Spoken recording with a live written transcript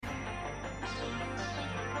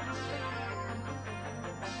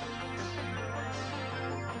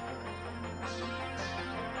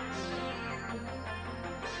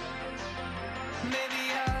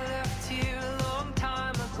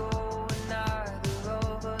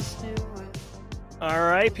All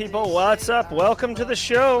right, people, what's up? Welcome to the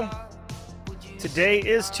show. Today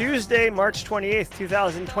is Tuesday, March 28th,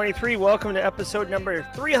 2023. Welcome to episode number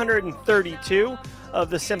 332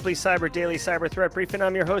 of the Simply Cyber Daily Cyber Threat Briefing.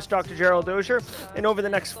 I'm your host, Dr. Gerald Dozier, and over the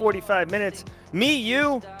next 45 minutes,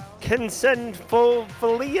 you,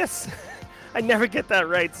 Filius, I never get that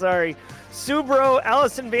right, sorry, Subro,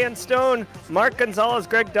 Allison Van Stone, Mark Gonzalez,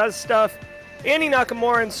 Greg Does Stuff, Andy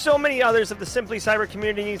Nakamura, and so many others of the Simply Cyber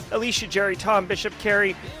community, Alicia, Jerry, Tom, Bishop,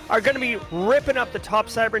 Carey, are going to be ripping up the top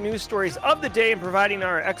cyber news stories of the day and providing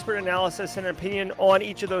our expert analysis and opinion on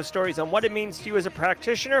each of those stories, on what it means to you as a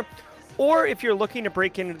practitioner, or if you're looking to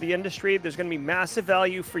break into the industry. There's going to be massive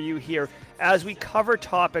value for you here as we cover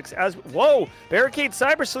topics whoa, Barricade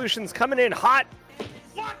Cyber Solutions coming in hot.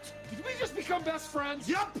 What? Did we just become best friends?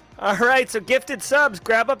 Yep. All right, so gifted subs,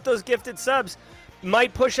 grab up those gifted subs.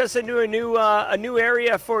 Might push us into a new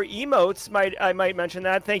area for emotes. I might mention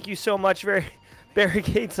that. Thank you so much,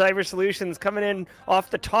 Barricade Cyber Solutions, coming in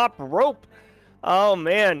off the top rope. Oh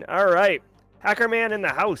man! All right, Hacker Man in the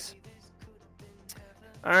house.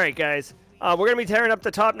 All right, guys, we're gonna be tearing up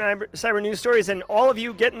the top 9 cyber news stories, and all of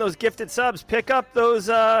you getting those gifted subs, pick up those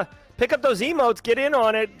emotes. Get in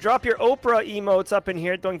on it. Drop your Oprah emotes up in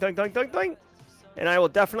here. Doink doink doink doink doink. And I will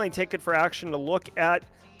definitely take it for action to look at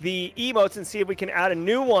the emotes and see if we can add a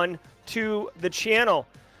new one to the channel.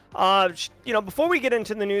 Before we get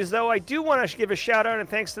into the news, though, I do want to give a shout out and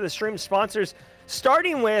thanks to the stream sponsors,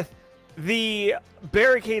 starting with the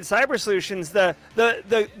Barricade Cyber Solutions, the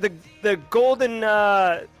golden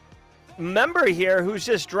member here who's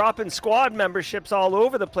just dropping squad memberships all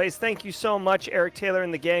over the place. Thank you so much, Eric Taylor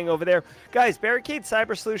and the gang over there. Guys, Barricade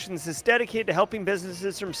Cyber Solutions is dedicated to helping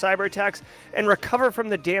businesses from cyber attacks and recover from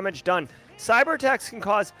the damage done. Cyber attacks can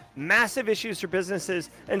cause massive issues for businesses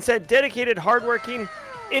and set dedicated, hardworking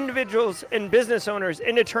individuals and business owners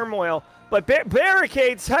into turmoil. But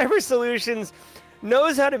Barricade Cyber Solutions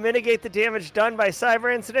knows how to mitigate the damage done by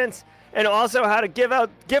cyber incidents and also how to give out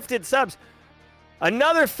gifted subs.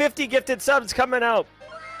 Another 50 gifted subs coming out.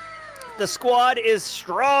 The squad is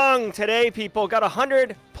strong today, people. Got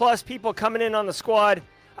 100 plus people coming in on the squad.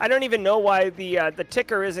 I don't even know why the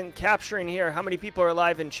ticker isn't capturing here how many people are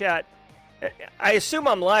live in chat. I assume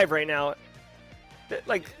I'm live right now.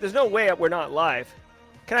 Like, there's no way we're not live.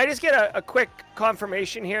 Can I just get a quick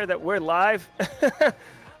confirmation here that we're live?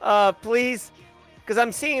 Please? Because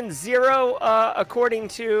I'm seeing 0 according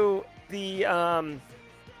to the...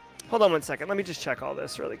 Hold on one second. Let me just check all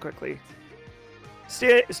this really quickly.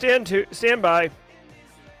 Stand by.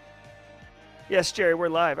 Yes, Jerry, we're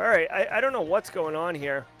live. All right. I don't know what's going on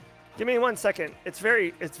here. Give me 1 second. It's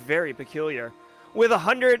very peculiar. With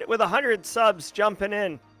 100 subs jumping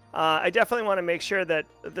in, I definitely want to make sure that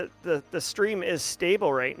the stream is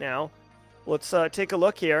stable right now. Let's take a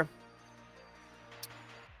look here.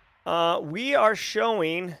 We are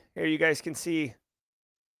showing here. You guys can see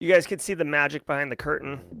the magic behind the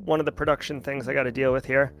curtain. One of the production things I got to deal with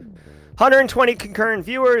here. 120 concurrent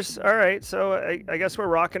viewers. All right, so I guess we're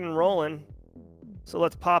rocking and rolling. So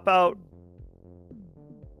let's pop out.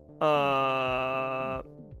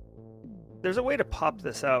 There's a way to pop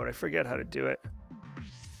this out. I forget how to do it.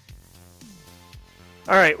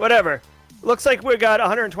 All right, whatever. Looks like we got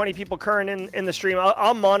 120 people current in the stream.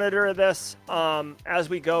 I'll monitor this as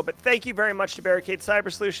we go. But thank you very much to Barricade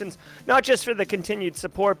Cyber Solutions, not just for the continued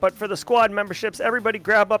support, but for the squad memberships. Everybody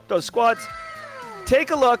grab up those squads. Take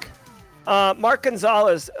a look. Mark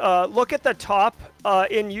Gonzalez, look at the top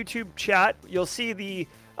in YouTube chat. You'll see the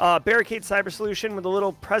Barricade Cyber Solution with a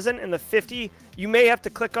little present in the 50. You may have to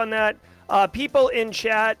click on that. People in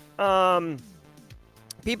chat help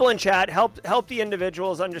the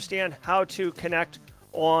individuals understand how to connect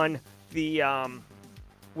on the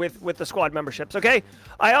with the squad memberships. Okay.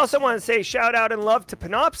 I also want to say shout out and love to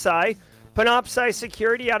Panoptcy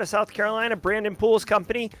Security out of South Carolina, Brandon Poole's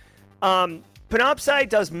company. Panoptcy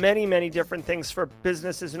does many different things for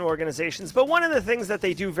businesses and organizations, but one of the things that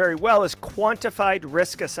they do very well is quantified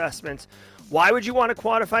risk assessments. Why would you want a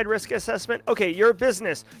quantified risk assessment? Okay, you're a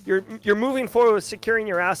business. You're moving forward with securing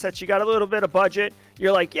your assets. You got a little bit of budget.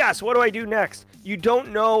 You're like, yes, what do I do next? You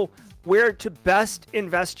don't know where to best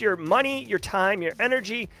invest your money, your time, your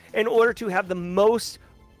energy in order to have the most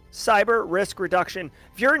cyber risk reduction.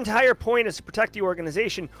 If your entire point is to protect the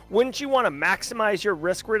organization, wouldn't you want to maximize your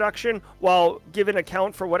risk reduction while giving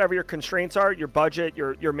account for whatever your constraints are, your budget,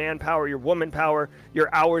 your manpower, your woman power,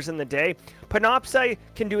 your hours in the day? Panoptcy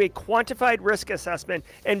can do a quantified risk assessment,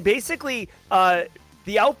 and basically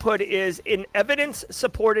the output is an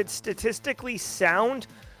evidence-supported, statistically sound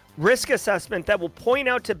risk assessment that will point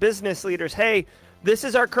out to business leaders, hey, This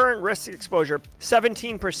is our current risk exposure,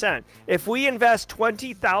 17%. If we invest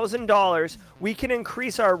 $20,000, we can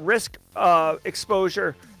increase our risk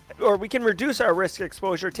exposure, or we can reduce our risk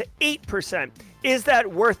exposure to 8%. Is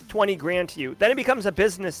that worth 20 grand to you? Then it becomes a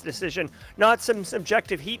business decision, not some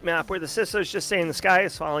subjective heat map where the CISO is just saying the sky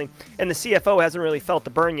is falling and the CFO hasn't really felt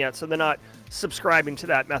the burn yet, so they're not subscribing to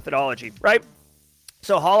that methodology, right?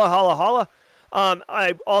 So holla, holla, holla.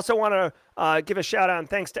 I also want to give a shout out and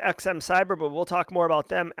thanks to XM Cyber, but we'll talk more about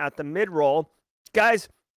them at the mid-roll. Guys,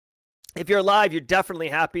 if you're live, you're definitely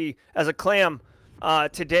happy as a clam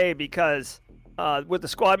today because with the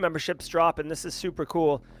squad memberships dropping, this is super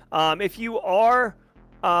cool. If you are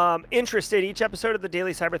interested, each episode of the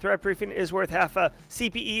Daily Cyber Threat Briefing is worth half a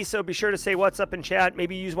CPE, so be sure to say what's up in chat.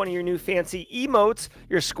 Maybe use one of your new fancy emotes,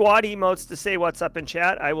 your squad emotes, to say what's up in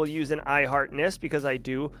chat. I will use an I heart NIST because I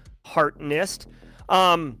do heart NIST.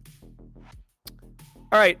 All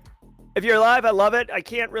right. If you're live, I love it. I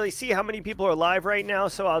can't really see how many people are live right now,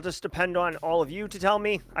 so I'll just depend on all of you to tell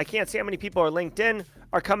me. I can't see how many people are linked in,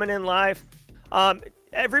 are coming in live.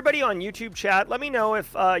 Everybody on YouTube chat, let me know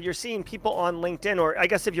if you're seeing people on LinkedIn, or I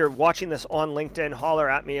guess if you're watching this on LinkedIn, holler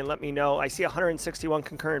at me and let me know. I see 161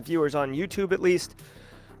 concurrent viewers on YouTube at least.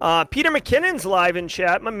 Peter McKinnon's live in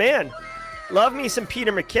chat. My man. Love me some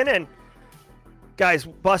Peter McKinnon. Guy's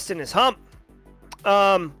busting his hump.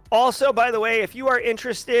 Also, by the way, if you are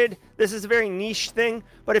interested, this is a very niche thing,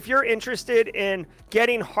 but if you're interested in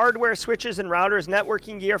getting hardware switches and routers,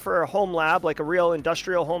 networking gear for a home lab, like a real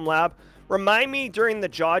industrial home lab, remind me during the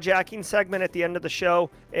jaw-jacking segment at the end of the show,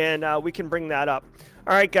 and we can bring that up.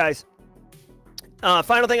 All right, guys.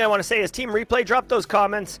 Final thing I want to say is Team Replay. Drop those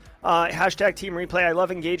comments. Hashtag Team Replay. I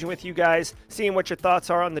love engaging with you guys, seeing what your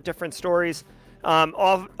thoughts are on the different stories.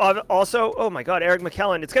 Also, oh my God, Eric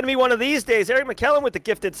McKellen. It's going to be one of these days. Eric McKellen with the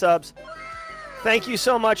gifted subs. Thank you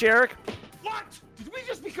so much, Eric. What? Did we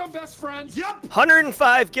just become best friends? Yep.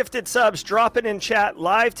 105 gifted subs dropping in chat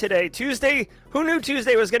live today. Tuesday. Who knew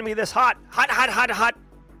Tuesday was going to be this hot? Hot.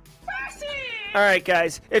 All right,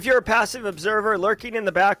 guys. If you're a passive observer lurking in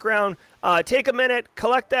the background, take a minute,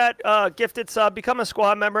 collect that gifted sub, become a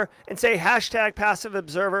squad member, and say hashtag passive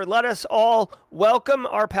observer. Let us all welcome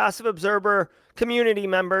our passive observer community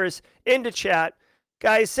members into chat.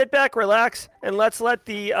 Guys, sit back, relax, and let's let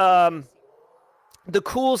the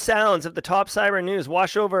cool sounds of the top cyber news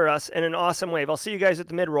wash over us in an awesome wave. I'll see you guys at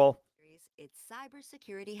the mid-roll. It's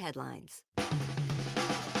cybersecurity headlines.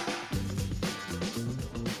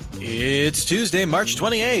 It's Tuesday, March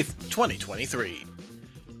 28th, 2023.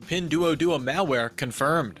 Pinduoduo malware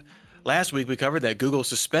confirmed. Last week we covered that Google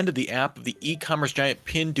suspended the app of the e-commerce giant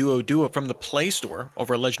Pinduoduo from the Play Store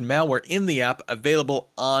over alleged malware in the app available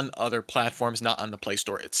on other platforms, not on the Play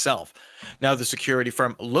Store itself. Now the security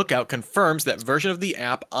firm Lookout confirms that version of the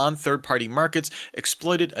app on third-party markets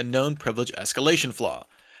exploited a known privilege escalation flaw.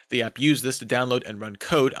 The app used this to download and run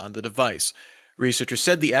code on the device. Researchers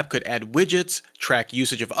said the app could add widgets, track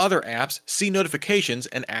usage of other apps, see notifications,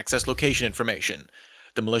 and access location information.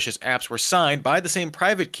 The malicious apps were signed by the same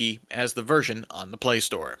private key as the version on the Play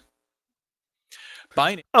Store.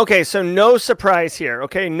 Okay, so no surprise here.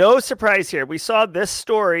 Okay, no surprise here. We saw this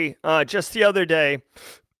story just the other day.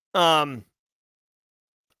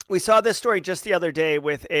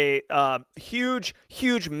 With a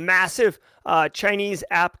huge, massive Chinese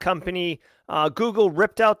app company. Google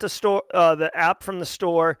ripped out the app from the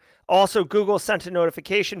store. Also, Google sent a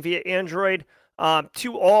notification via Android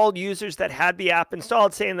to all users that had the app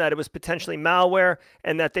installed, saying that it was potentially malware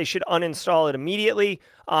and that they should uninstall it immediately.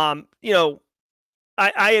 I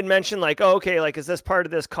had mentioned is this part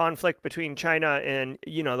of this conflict between China and,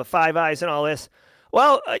 the Five Eyes and all this?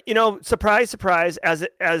 Well, surprise, surprise, as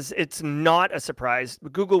it's not a surprise.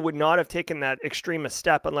 Google would not have taken that extremist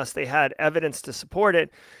step unless they had evidence to support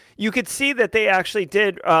it. You could see that they actually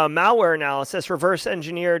did malware analysis, reverse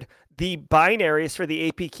engineered the binaries for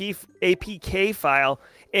the APK file,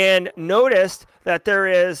 and noticed that there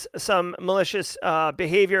is some malicious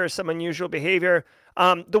behavior, some unusual behavior.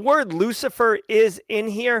 The word Lucifer is in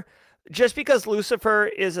here. Just because Lucifer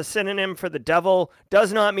is a synonym for the devil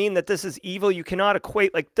does not mean that this is evil. You cannot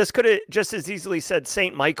equate, this could have just as easily said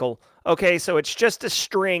Saint Michael. Okay, so it's just a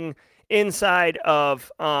string inside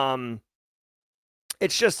of a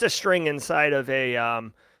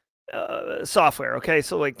software. Okay,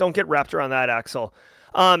 so don't get wrapped around that, Axel.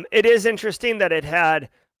 It is interesting that it had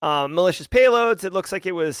malicious payloads. It looks like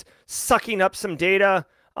it was sucking up some data,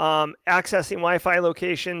 accessing Wi-Fi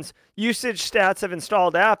locations, usage stats of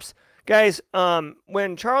installed apps. Guys,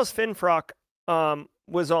 when Charles Finfrock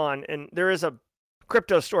was on, and there is a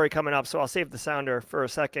crypto story coming up, so I'll save the sounder for a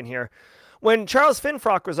second here. when Charles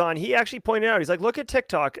Finfrock was on, he actually pointed out, he's like, look at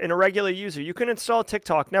TikTok and a regular user. You can install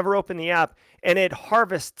TikTok, never open the app, and it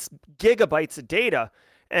harvests gigabytes of data.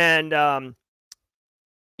 And, that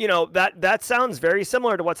sounds very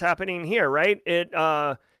similar to what's happening here, right? It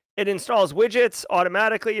installs widgets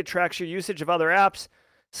automatically. It tracks your usage of other apps.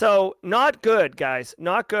 So not good, guys.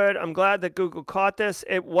 Not good. I'm glad that Google caught this.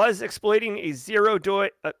 It was exploiting a zero-day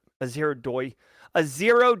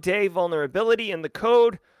vulnerability in the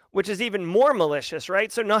code, which is even more malicious,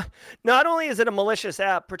 right? So not only is it a malicious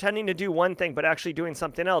app pretending to do one thing, but actually doing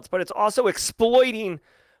something else, but it's also exploiting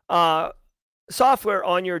software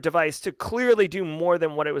on your device to clearly do more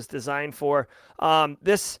than what it was designed for.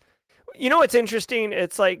 What's interesting?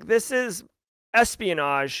 It's like this is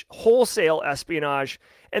espionage, wholesale espionage.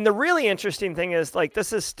 And the really interesting thing is, like,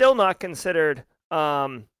 this is still not considered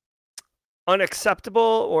unacceptable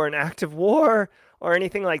or an act of war or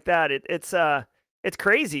anything like that. It's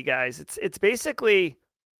crazy, guys. It's basically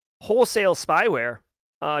wholesale spyware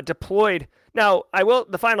deployed. Now,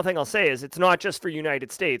 the final thing I'll say is it's not just for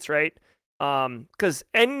United States, right? Because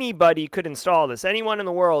anybody could install this, anyone in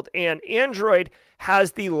the world, and Android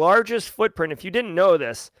has the largest footprint. If you didn't know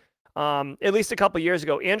this, at least a couple years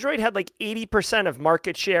ago, Android had like 80% of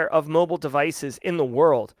market share of mobile devices in the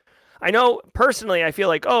world. I know personally, I feel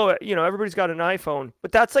like, everybody's got an iPhone,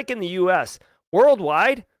 but that's like in the US.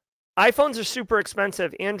 Worldwide, iPhones are super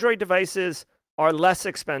expensive. Android devices are less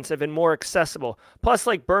expensive and more accessible. Plus,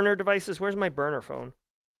 like burner devices. Where's my burner phone?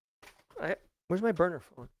 Where's my burner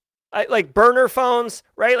phone? Like burner phones,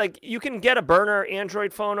 right? Like you can get a burner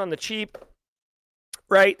Android phone on the cheap,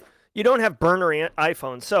 right? You don't have burner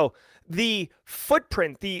iPhones. So the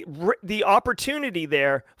footprint, the opportunity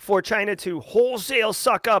there for China to wholesale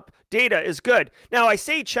suck up data is good. Now, I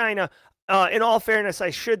say China, in all fairness, I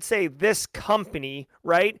should say this company,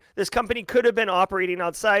 right? This company could have been operating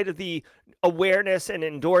outside of the awareness and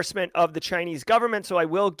endorsement of the Chinese government. So I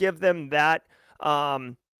will give them that,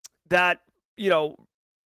 I'm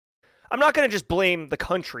not going to just blame the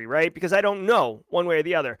country, right? Because I don't know one way or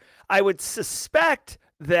the other. I would suspect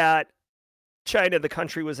that China, the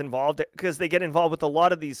country, was involved because they get involved with a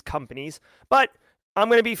lot of these companies. But I'm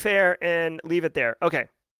going to be fair and leave it there. Okay.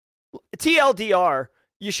 TLDR,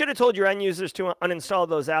 you should have told your end users to uninstall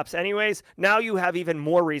those apps anyways. Now you have even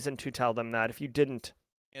more reason to tell them that if you didn't.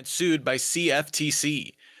 And sued by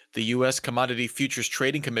CFTC. The U.S. Commodity Futures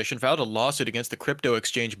Trading Commission filed a lawsuit against the crypto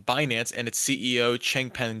exchange Binance and its CEO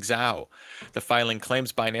Changpeng Zhao. The filing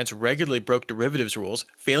claims Binance regularly broke derivatives rules,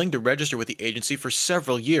 failing to register with the agency for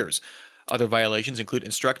several years. Other violations include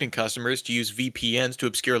instructing customers to use VPNs to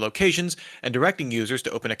obscure locations and directing users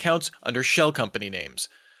to open accounts under shell company names.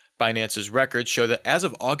 Binance's records show that as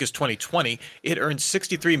of August 2020, it earned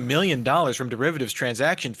 $63 million from derivatives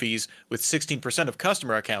transaction fees, with 16% of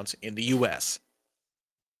customer accounts in the U.S.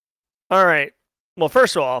 All right. Well,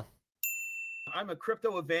 first of all, I'm a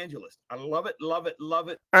crypto evangelist. I love it, love it, love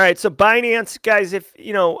it. All right. So Binance, guys,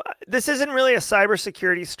 this isn't really a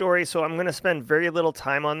cybersecurity story, so I'm going to spend very little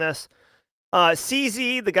time on this.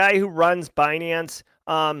 CZ, the guy who runs Binance,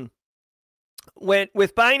 with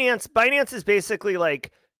Binance is basically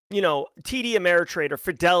like, TD Ameritrade or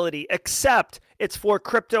Fidelity, except it's for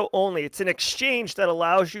crypto only. It's an exchange that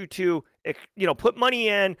allows you to, put money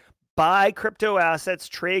in, buy crypto assets,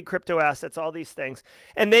 trade crypto assets, all these things.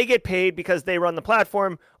 And they get paid because they run the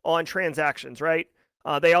platform on transactions, right?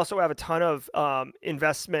 They also have a ton of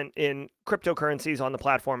investment in cryptocurrencies on the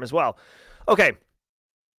platform as well. Okay.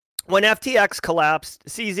 When FTX collapsed,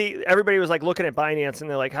 CZ, everybody was like looking at Binance and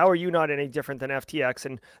they're like, how are you not any different than FTX?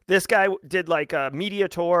 And this guy did like a media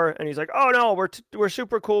tour and he's like, oh no, we're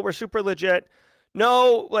super cool. We're super legit.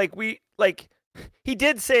 No, he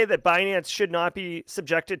did say that Binance should not be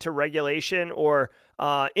subjected to regulation or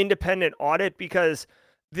independent audit because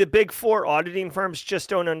the big four auditing firms just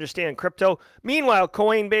don't understand crypto. Meanwhile,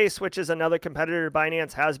 Coinbase, which is another competitor to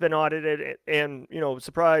Binance, has been audited and,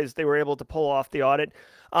 surprised they were able to pull off the audit.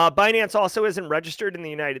 Binance also isn't registered in the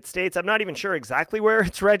United States. I'm not even sure exactly where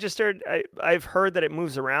it's registered. I've heard that it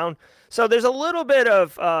moves around. So there's a little bit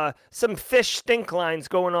of some fish stink lines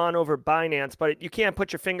going on over Binance, but you can't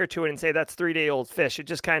put your finger to it and say that's 3-day-old fish. It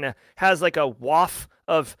just kind of has like a waft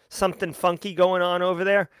of something funky going on over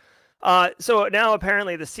there. So now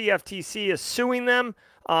apparently the CFTC is suing them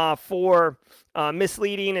for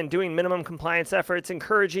misleading and doing minimum compliance efforts,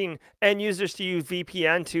 encouraging end users to use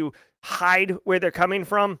VPN to hide where they're coming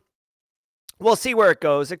from. We'll see where it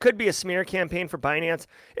goes. It could be a smear campaign for Binance.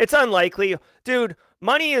 It's unlikely. Dude,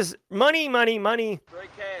 money is money. Great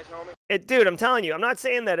cash, homie. Dude, I'm telling you, I'm not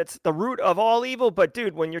saying that it's the root of all evil, but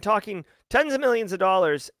dude, when you're talking tens of millions of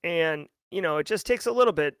dollars and, it just takes a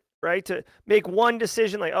little bit right? To make one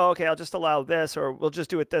decision like, oh, okay, I'll just allow this, or we'll just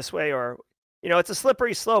do it this way, or, it's a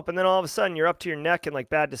slippery slope. And then all of a sudden you're up to your neck in like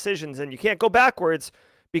bad decisions and you can't go backwards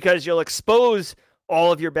because you'll expose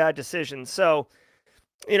all of your bad decisions. So,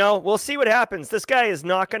 we'll see what happens. This guy is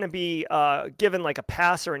not going to be given like a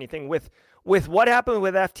pass or anything with what happened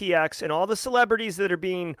with FTX and all the celebrities that are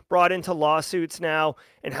being brought into lawsuits now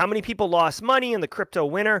and how many people lost money in the crypto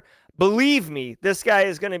winter. Believe me, this guy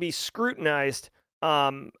is going to be scrutinized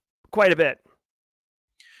quite a bit.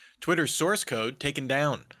 Twitter's source code taken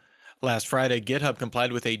down. Last Friday, GitHub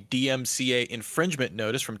complied with a DMCA infringement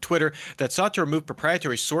notice from Twitter that sought to remove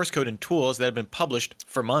proprietary source code and tools that had been published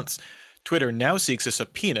for months. Twitter now seeks a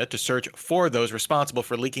subpoena to search for those responsible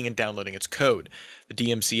for leaking and downloading its code. The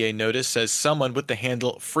DMCA notice says someone with the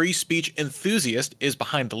handle Free Speech Enthusiast is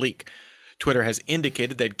behind the leak. Twitter has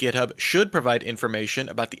indicated that GitHub should provide information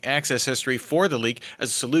about the access history for the leak as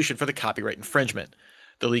a solution for the copyright infringement.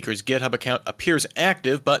 The leaker's GitHub account appears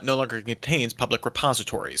active but no longer contains public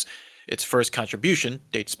repositories. Its first contribution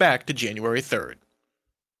dates back to January 3rd.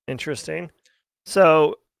 Interesting.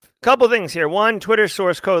 So, a couple things here. One, Twitter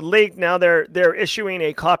source code leaked. Now they're issuing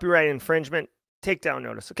a copyright infringement takedown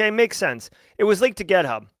notice. Okay, makes sense. It was leaked to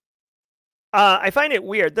GitHub. I find it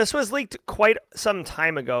weird. This was leaked quite some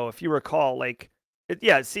time ago, if you recall.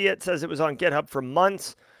 It says it was on GitHub for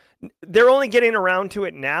months. They're only getting around to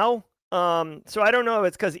it now. So I don't know if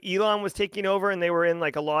it's because Elon was taking over and they were in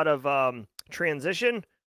like a lot of transition.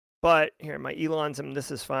 But here, my Elon's and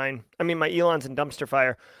this is fine. I mean, my Elon's in dumpster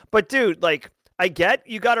fire. But dude, like, I get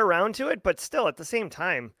you got around to it, but still at the same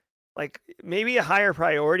time, like maybe a higher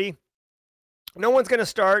priority. No one's going to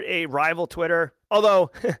start a rival Twitter,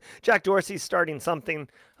 although Jack Dorsey's starting something,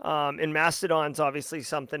 and Mastodon's obviously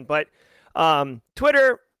something. But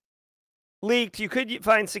Twitter leaked. You could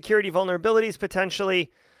find security vulnerabilities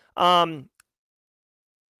potentially.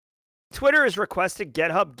 Twitter has requested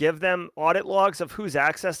GitHub give them audit logs of who's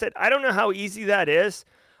accessed it. I don't know how easy that is.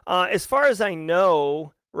 As far as I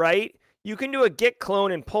know, right, you can do a git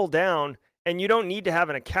clone and pull down, and you don't need to have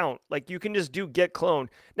an account. Like, you can just do git clone.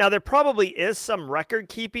 Now, there probably is some record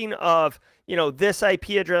keeping of, this IP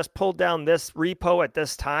address pulled down this repo at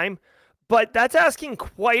this time, but that's asking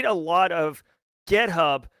quite a lot of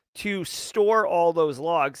GitHub to store all those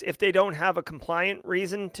logs if they don't have a compliant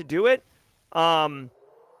reason to do it.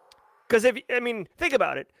 Because think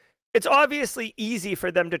about it. It's obviously easy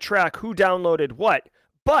for them to track who downloaded what,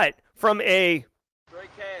 but from a Straight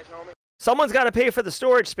cash, homie. Someone's got to pay for the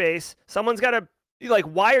storage space. Someone's got to,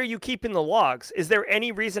 why are you keeping the logs? Is there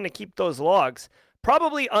any reason to keep those logs?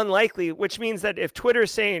 Probably unlikely, which means that if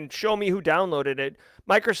Twitter's saying, show me who downloaded it,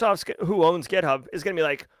 Microsoft's, who owns GitHub, is going to be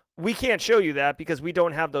like, we can't show you that because we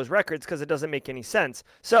don't have those records because it doesn't make any sense.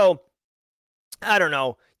 So, I don't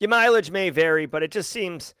know. Your mileage may vary, but it just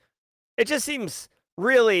seems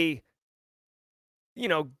really,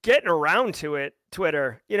 getting around to it,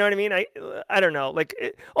 Twitter. You know what I mean? I don't know.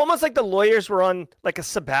 Almost like the lawyers were on like a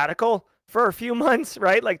sabbatical for a few months,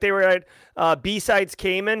 right? Like they were at B-Sides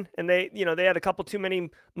Cayman and they had a couple too many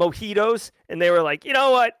mojitos and they were like, you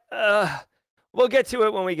know what? We'll get to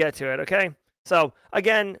it when we get to it, okay? So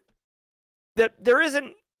again,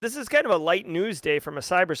 this is kind of a light news day from a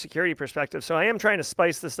cybersecurity perspective. So I am trying to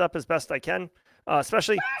spice this up as best I can,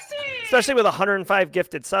 especially with 105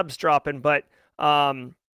 gifted subs dropping. But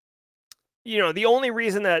the only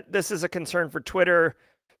reason that this is a concern for Twitter,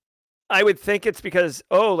 I would think it's because,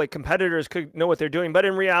 competitors could know what they're doing. But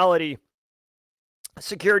in reality,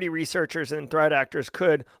 security researchers and threat actors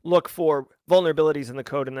could look for vulnerabilities in the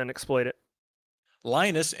code and then exploit it.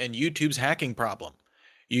 Linus and YouTube's hacking problem.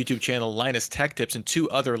 YouTube channel Linus Tech Tips and two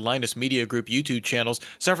other Linus Media Group YouTube channels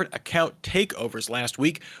suffered account takeovers last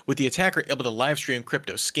week, with the attacker able to live stream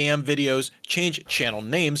crypto scam videos, change channel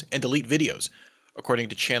names, and delete videos. According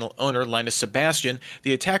to channel owner Linus Sebastian,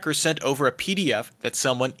 the attacker sent over a PDF that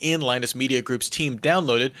someone in Linus Media Group's team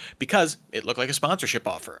downloaded because it looked like a sponsorship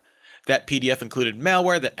offer. That PDF included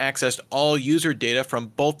malware that accessed all user data from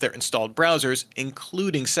both their installed browsers,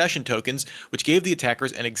 including session tokens, which gave the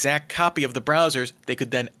attackers an exact copy of the browsers they could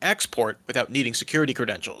then export without needing security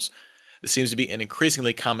credentials. This seems to be an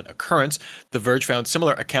increasingly common occurrence. The Verge found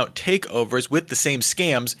similar account takeovers with the same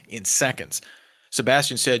scams in seconds.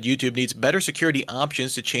 Sebastian said YouTube needs better security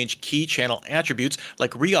options to change key channel attributes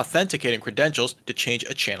like re-authenticating credentials to change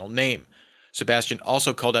a channel name. Sebastian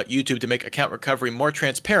also called out YouTube to make account recovery more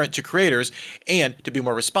transparent to creators and to be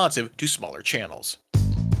more responsive to smaller channels.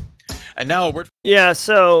 And now a word. Yeah,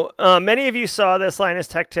 so many of you saw this Linus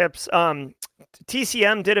Tech Tips.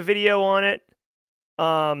 TCM did a video on it.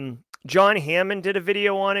 John Hammond did a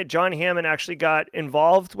video on it. John Hammond actually got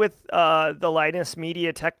involved with the Linus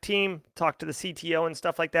Media tech team, talked to the CTO and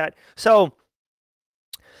stuff like that. So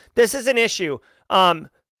this is an issue.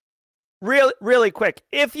 Really quick,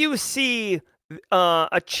 if you see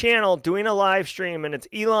a channel doing a live stream and it's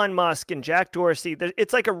Elon Musk and Jack Dorsey,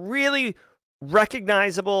 it's like a really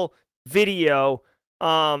recognizable video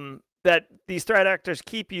that these threat actors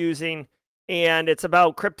keep using, and it's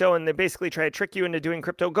about crypto, and they basically try to trick you into doing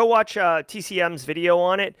crypto. Go watch TCM's video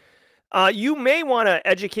on it. You may want to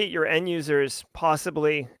educate your end users,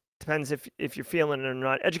 possibly. Depends if you're feeling it or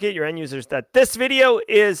not. Educate your end users that this video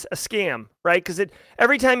is a scam, right? Because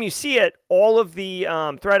every time you see it, all of the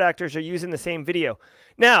threat actors are using the same video.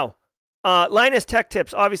 Now, Linus Tech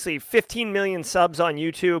Tips, obviously 15 million subs on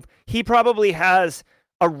YouTube. He probably has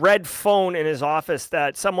a red phone in his office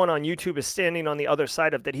that someone on YouTube is standing on the other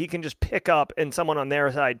side of that he can just pick up and someone on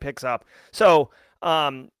their side picks up. So,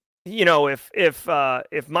 if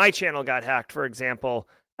my channel got hacked, for example,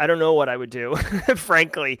 I don't know what I would do,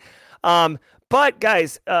 frankly. But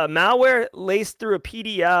guys, malware laced through a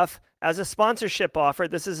PDF as a sponsorship offer.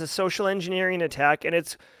 This is a social engineering attack, and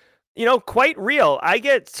it's, quite real. I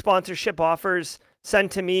get sponsorship offers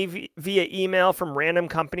sent to me via email from random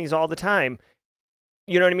companies all the time.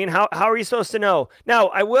 You know what I mean? How are you supposed to know? Now,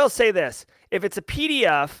 I will say this. If it's a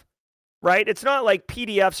PDF, right, it's not like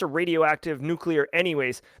PDFs are radioactive nuclear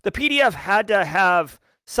anyways. The PDF had to have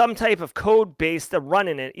some type of code base to run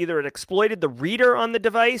in it. Either it exploited the reader on the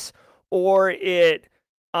device, or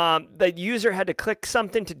the user had to click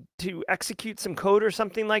something to execute some code or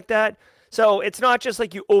something like that. So it's not just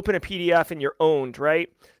like you open a PDF and you're owned, right?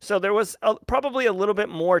 So there was probably a little bit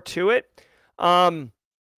more to it.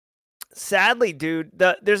 Sadly, dude,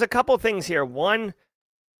 there's a couple things here. One,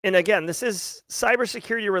 and again, this is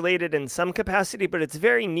cybersecurity related in some capacity, but it's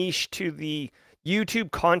very niche to the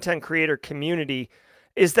YouTube content creator community,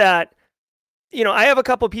 is that, I have a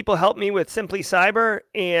couple people help me with Simply Cyber,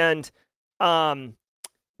 and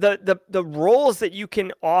the roles that you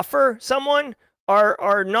can offer someone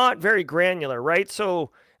are not very granular, right?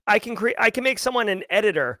 So I can make someone an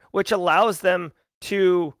editor, which allows them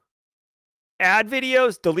to add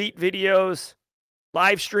videos, delete videos,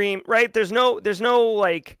 live stream, right? There's no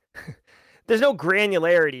like there's no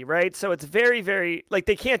granularity, right? So it's very, very, like,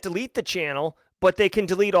 they can't delete the channel, but they can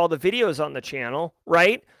delete all the videos on the channel,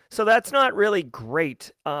 right? So that's not really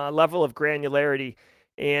great level of granularity.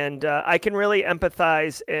 And I can really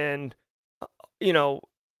empathize and,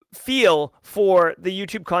 feel for the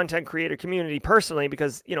YouTube content creator community personally,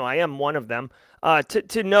 because, I am one of them,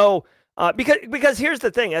 to know, because here's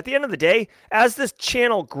the thing, at the end of the day, as this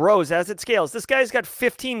channel grows, as it scales, this guy's got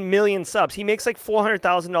 15 million subs. He makes like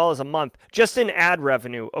 $400,000 a month just in ad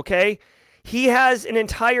revenue, okay? He has an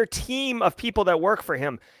entire team of people that work for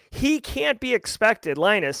him. He can't be expected,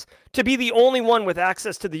 Linus, to be the only one with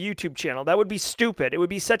access to the YouTube channel. That would be stupid. It would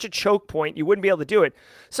be such a choke point. You wouldn't be able to do it.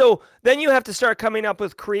 So then you have to start coming up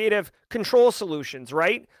with creative control solutions,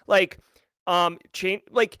 right? Like,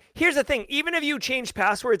 here's the thing. Even if you change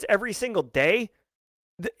passwords every single day,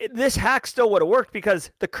 this hack still would have worked,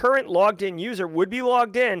 because the current logged in user would be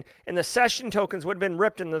logged in and the session tokens would have been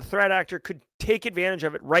ripped, and the threat actor could take advantage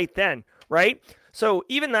of it right then, right? So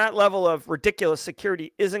even that level of ridiculous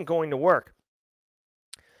security isn't going to work.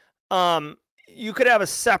 You could have a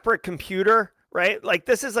separate computer, right? Like,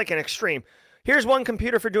 this is like an extreme. Here's one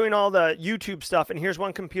computer for doing all the YouTube stuff, and here's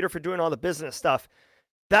one computer for doing all the business stuff.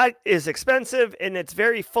 That is expensive, and it's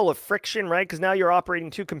very full of friction, right? Because now you're operating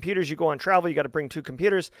two computers. You go on travel, you got to bring two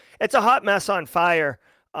computers. It's a hot mess on fire.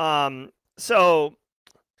 So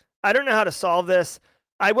I don't know how to solve this.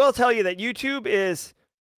 I will tell you that YouTube is,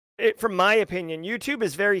 from my opinion, YouTube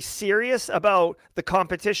is very serious about the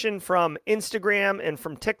competition from Instagram and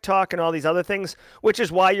from TikTok and all these other things, which is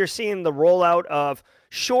why you're seeing the rollout of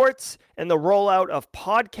shorts and the rollout of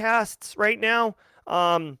podcasts right now.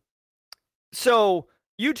 So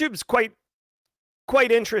YouTube's quite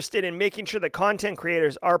interested in making sure that content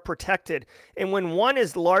creators are protected. And when one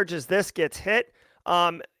as large as this gets hit,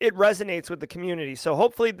 it resonates with the community. So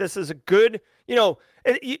hopefully this is a good,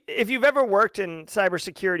 if you've ever worked in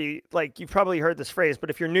cybersecurity, like, you've probably heard this phrase,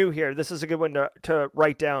 but if you're new here, this is a good one to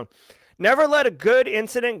write down. Never let a good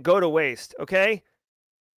incident go to waste, okay?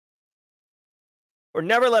 Or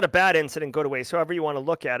never let a bad incident go to waste, however you want to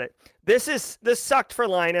look at it. This sucked for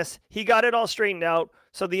Linus. He got it all straightened out,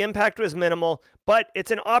 so the impact was minimal, but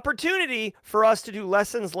it's an opportunity for us to do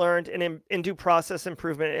lessons learned and do process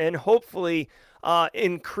improvement, and hopefully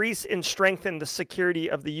increase and strengthen the security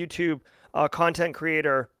of the YouTube content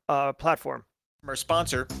creator platform. Our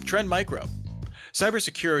sponsor, Trend Micro.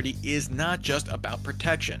 Cybersecurity is not just about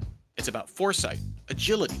protection. It's about foresight,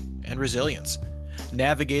 agility, and resilience.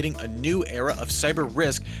 Navigating a new era of cyber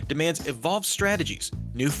risk demands evolved strategies,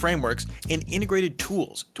 new frameworks, and integrated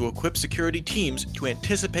tools to equip security teams to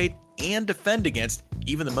anticipate and defend against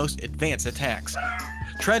even the most advanced attacks.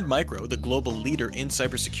 Trend Micro, the global leader in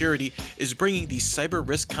cybersecurity, is bringing the cyber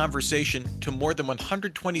risk conversation to more than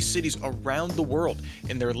 120 cities around the world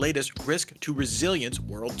in their latest Risk to Resilience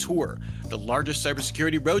World Tour, the largest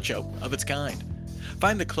cybersecurity roadshow of its kind.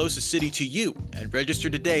 Find the closest city to you and register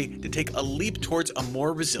today to take a leap towards a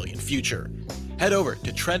more resilient future. Head over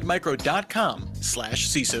to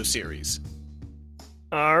trendmicro.com/CISO series.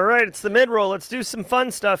 All right, it's the mid-roll. Let's do some fun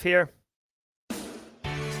stuff here. All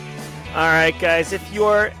right, guys, if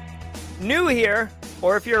you're new here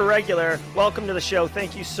or if you're a regular, welcome to the show.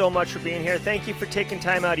 Thank you so much for being here. Thank you for taking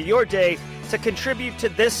time out of your day to contribute to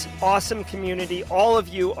this awesome community. All of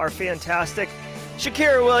you are fantastic.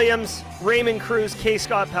 Shakira Williams, Raymond Cruz, K.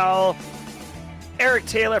 Scott Powell, Eric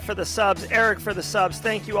Taylor for the subs, Eric for the subs.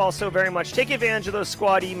 Thank you all so very much. Take advantage of those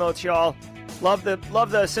squad emotes, y'all. Love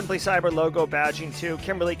the Simply Cyber logo badging too.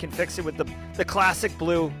 Kimberly can fix it with the classic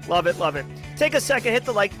blue. Love it, love it. Take a second, hit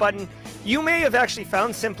the like button. You may have actually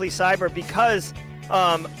found Simply Cyber because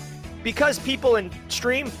people in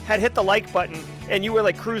stream had hit the like button and you were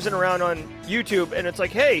like cruising around on YouTube and it's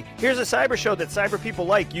like, hey, here's a cyber show that cyber people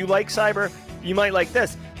like. You like cyber? You might like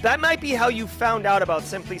this. That might be how you found out about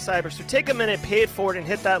Simply Cyber. So take a minute, pay it forward, and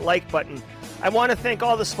hit that like button. I want to thank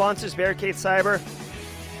all the sponsors, Barricade Cyber,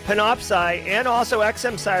 Panoptcy, and also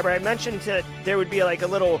XM Cyber. I mentioned that there would be like a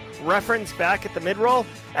little reference back at the mid-roll.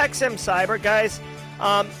 XM Cyber, guys,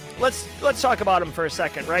 let's talk about them for a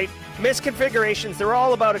second, right? Misconfigurations, they're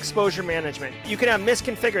all about exposure management. You can have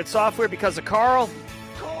misconfigured software because of Carl.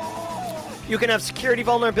 You can have security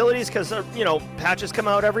vulnerabilities because, patches come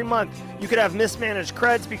out every month. You could have mismanaged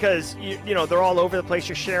creds because, they're all over the place.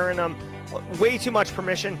 You're sharing them. Way too much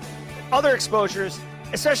permission. Other exposures,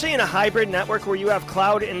 especially in a hybrid network where you have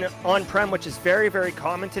cloud and on-prem, which is very, very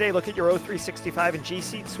common today. Look at your O365 and G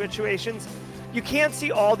Suite situations. You can't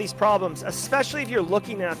see all these problems, especially if you're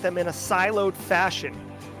looking at them in a siloed fashion.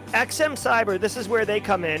 XM Cyber, this is where they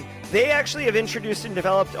come in. They actually have introduced and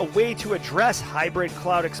developed a way to address hybrid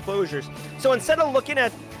cloud exposures. So instead of looking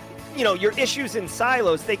at, your issues in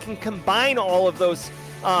silos, they can combine all of those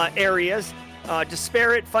areas,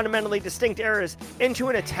 disparate, fundamentally distinct areas, into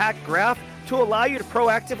an attack graph to allow you to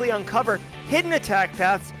proactively uncover hidden attack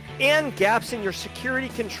paths and gaps in your security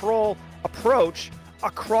control approach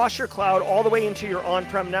across your cloud all the way into your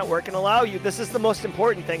on-prem network and allow you, this is the most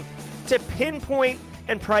important thing, to pinpoint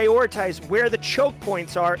and prioritize where the choke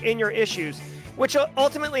points are in your issues, which will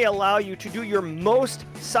ultimately allow you to do your most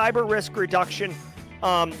cyber risk reduction,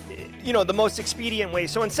 the most expedient way.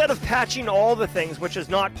 So instead of patching all the things, which is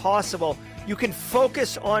not possible, you can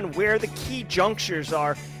focus on where the key junctures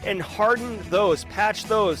are and harden those, patch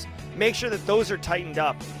those, make sure that those are tightened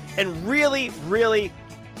up, and really, really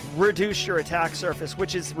reduce your attack surface,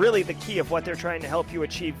 which is really the key of what they're trying to help you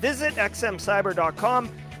achieve. Visit xmcyber.com.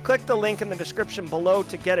 Click the link in the description below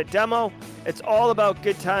to get a demo. It's all about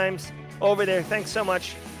good times over there. Thanks so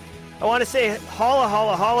much. I want to say holla,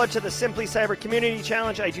 holla, holla to the Simply Cyber Community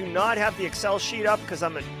Challenge. I do not have the Excel sheet up because I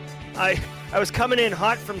was coming in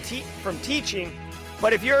hot from teaching.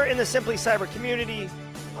 But if you're in the Simply Cyber community,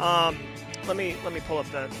 let me pull up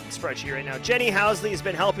the spreadsheet right now. Jenny Housley has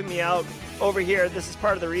been helping me out over here. This is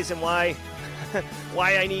part of the reason why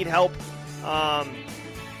I need help.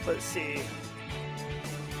 Let's see.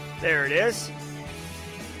 There it is.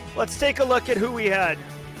 Let's take a look at who we had.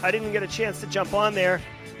 I didn't get a chance to jump on there.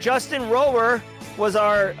 Justin Rower was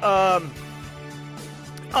our...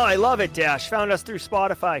 I love it, Dash. Found us through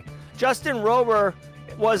Spotify. Justin Rower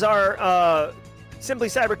was our Simply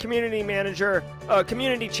Cyber Community Manager,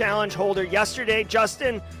 Community Challenge holder yesterday.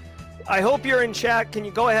 Justin, I hope you're in chat. Can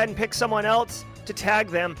you go ahead and pick someone else to tag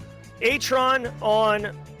them? Atron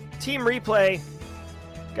on Team Replay.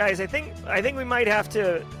 Guys, I think we might have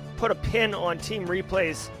to put a pin on Team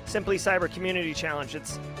Replay's Simply Cyber Community Challenge.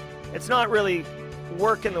 It's not really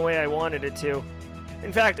working the way I wanted it to.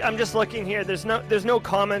 In fact, I'm just looking here. There's no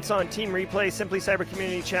comments on Team Replay Simply Cyber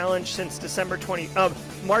Community Challenge since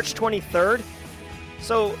March 23rd.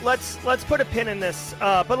 So let's put a pin in this.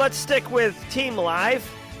 But let's stick with Team Live.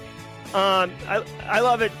 I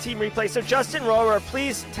love it, Team Replay. So Justin Rower,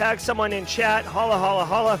 please tag someone in chat. Holla, holla,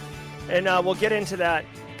 holla. And we'll get into that.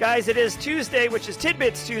 Guys, it is Tuesday, which is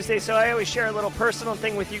Tidbits Tuesday, so I always share a little personal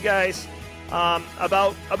thing with you guys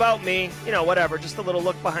about me. Whatever, just a little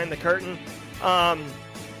look behind the curtain. I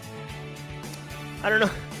don't know.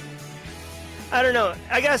 I don't know.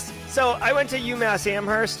 I guess, so I went to UMass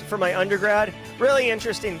Amherst for my undergrad. Really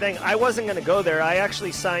interesting thing. I wasn't going to go there. I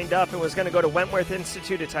actually signed up and was going to go to Wentworth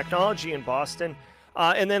Institute of Technology in Boston.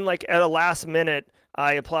 And then like at a last minute,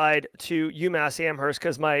 I applied to UMass Amherst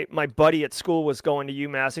because my buddy at school was going to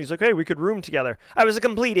UMass. He's like, hey, we could room together. I was a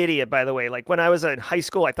complete idiot, by the way. Like when I was in high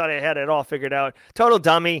school, I thought I had it all figured out. Total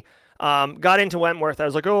dummy. Got into Wentworth. I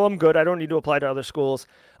was like, oh, I'm good. I don't need to apply to other schools.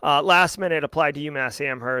 Last minute, applied to UMass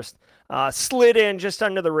Amherst. Slid in just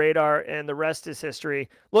under the radar, and the rest is history.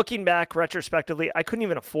 Looking back retrospectively, I couldn't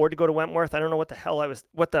even afford to go to Wentworth. I don't know what the hell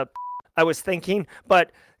I was thinking,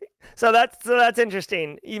 but so that's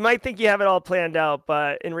interesting. You might think you have it all planned out,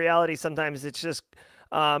 but in reality, sometimes it's just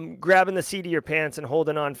grabbing the seat of your pants and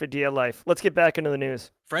holding on for dear life. Let's get back into the news.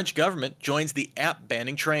 French government joins the app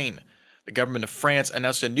banning train. The government of France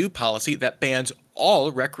announced a new policy that bans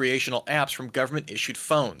all recreational apps from government-issued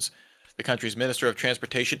phones. The country's Minister of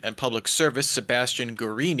Transportation and Public Service, Sebastian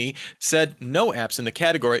Guerini, said no apps in the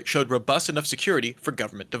category showed robust enough security for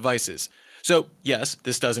government devices. So, yes,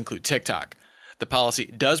 this does include TikTok. The policy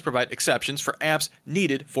does provide exceptions for apps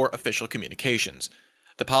needed for official communications.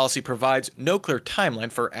 The policy provides no clear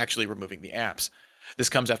timeline for actually removing the apps. This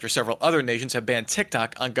comes after several other nations have banned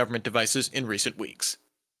TikTok on government devices in recent weeks.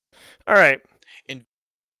 All right.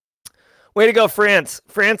 Way to go, France.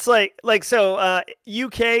 France, so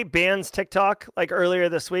UK bans TikTok like earlier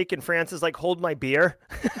this week, and France is like, hold my beer.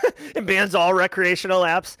 It bans all recreational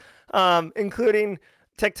apps, including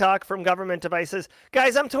TikTok from government devices.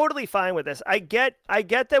 Guys, I'm totally fine with this. I get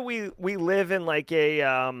that we live in like a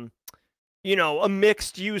a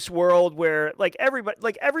mixed use world where like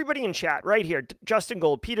everybody in chat right here, Justin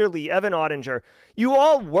Gold, Peter Lee, Evan Ottinger, you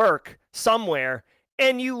all work somewhere.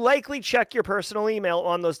 And you likely check your personal email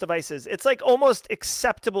on those devices. It's like almost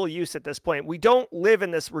acceptable use at this point. We don't live in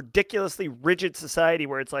this ridiculously rigid society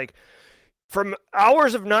where it's like, from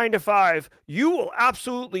hours of 9 to 5, you will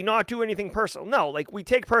absolutely not do anything personal. No, like we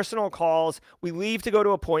take personal calls, we leave to go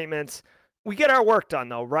to appointments, we get our work done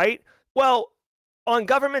though, right? Well, on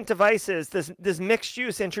government devices, this mixed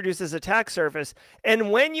use introduces attack surface. And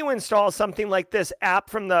when you install something like this app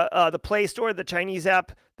from the Play Store, the Chinese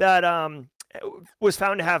app that was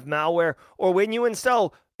found to have malware, or when you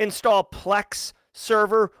install Plex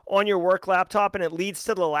server on your work laptop and it leads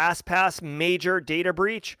to the LastPass major data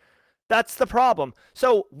breach, that's the problem.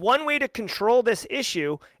 So one way to control this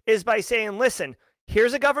issue is by saying, listen,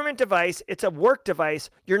 here's a government device. It's a work device.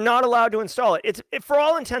 You're not allowed to install it. For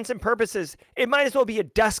all intents and purposes, it might as well be a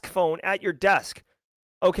desk phone at your desk.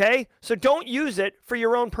 Okay? So don't use it for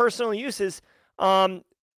your own personal uses.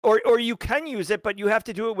 Or you can use it, but you have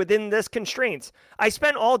to do it within this constraints. I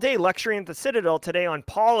spent all day lecturing at the Citadel today on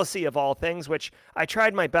policy of all things, which I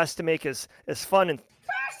tried my best to make as fun and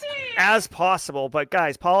as possible. But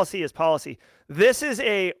guys, policy is policy. This is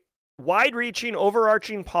a wide-reaching,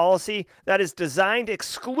 overarching policy that is designed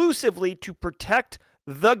exclusively to protect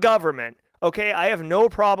the government. Okay, I have no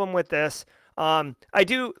problem with this. I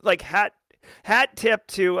do like hat tip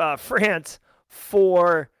to France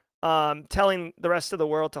for telling the rest of the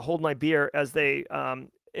world to hold my beer as they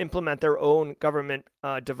implement their own government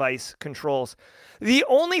device controls. The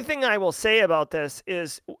only thing I will say about this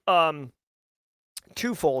is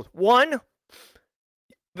twofold. One,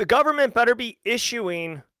 the government better be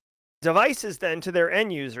issuing devices then to their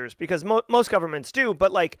end users, because most governments do,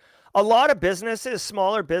 but like a lot of businesses,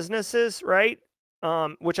 smaller businesses, right?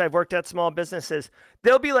 Which I've worked at, small businesses,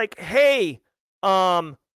 they'll be like, hey,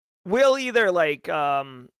 we'll either like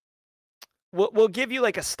we'll give you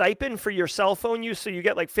like a stipend for your cell phone use, so you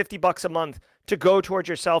get like $50 a month to go towards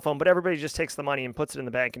your cell phone, but everybody just takes the money and puts it in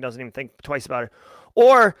the bank and doesn't even think twice about it.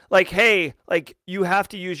 Or like, hey, like you have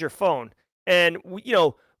to use your phone, and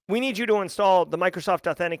we need you to install the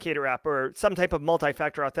Microsoft Authenticator app or some type of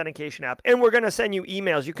multi-factor authentication app, and we're going to send you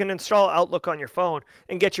emails. You can install Outlook on your phone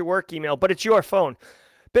and get your work email, but it's your phone.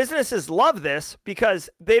 Businesses love this because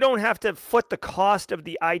they don't have to foot the cost of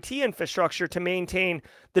the IT infrastructure to maintain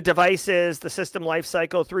the devices, the system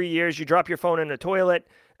lifecycle. 3 years, you drop your phone in the toilet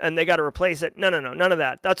and they got to replace it. No, none of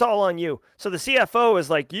that. That's all on you. So the CFO is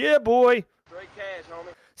like, yeah, boy. Great cash,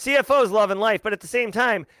 homie. CFO is loving life, but at the same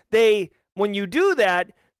time, when you do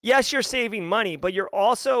that, yes, you're saving money, but you're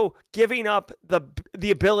also giving up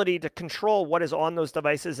the ability to control what is on those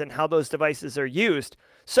devices and how those devices are used.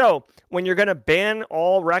 So when you're going to ban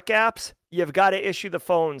all rec apps, you've got to issue the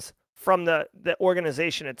phones from the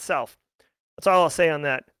organization itself. That's all I'll say on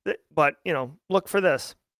that. But, look for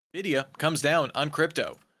this. NVIDIA comes down on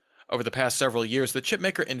crypto. Over the past several years, the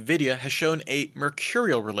chipmaker NVIDIA has shown a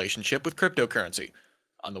mercurial relationship with cryptocurrency.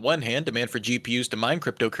 On the one hand, demand for GPUs to mine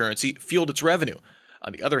cryptocurrency fueled its revenue.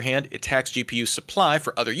 On the other hand, it taxed GPU supply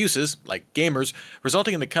for other uses, like gamers,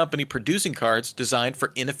 resulting in the company producing cards designed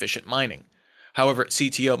for inefficient mining. However,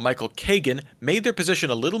 CTO Michael Kagan made their position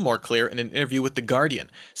a little more clear in an interview with The Guardian,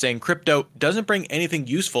 saying crypto doesn't bring anything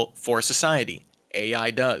useful for society.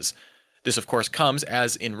 AI does. This, of course, comes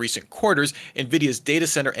as, in recent quarters, NVIDIA's data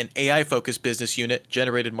center and AI-focused business unit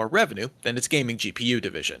generated more revenue than its gaming GPU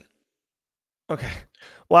division. Okay.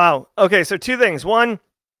 Wow. Okay, so two things. One,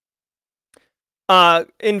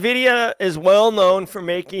 NVIDIA is well known for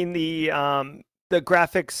making the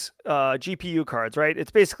graphics GPU cards, right?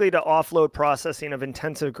 It's basically to offload processing of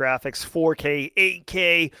intensive graphics, 4K,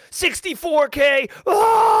 8K,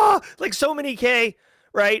 64K, like so many K,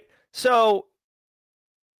 right? So,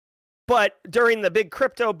 but during the big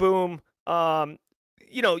crypto boom,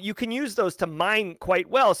 you can use those to mine quite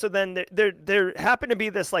well. So then there happened to be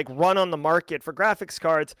this like run on the market for graphics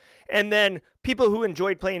cards, and then people who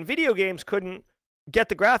enjoyed playing video games couldn't get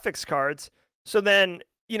the graphics cards. So then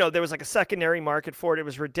there was like a secondary market for it. It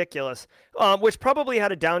was ridiculous, which probably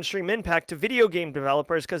had a downstream impact to video game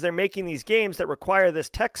developers because they're making these games that require this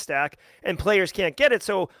tech stack, and players can't get it.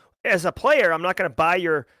 So as a player, I'm not going to buy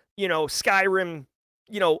your Skyrim,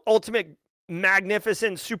 ultimate,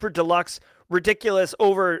 magnificent, super deluxe, ridiculous,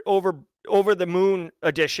 over the moon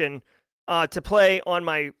edition to play on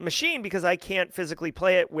my machine because I can't physically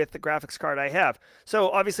play it with the graphics card I have. So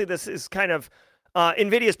obviously this is kind of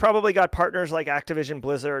NVIDIA's probably got partners like Activision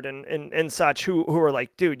Blizzard and such who are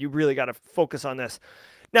like, dude, you really got to focus on this.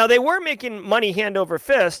 Now they were making money hand over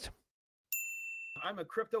fist. I'm a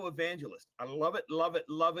crypto evangelist. I love it, love it,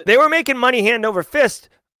 love it. They were making money hand over fist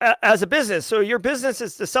as a business. So your business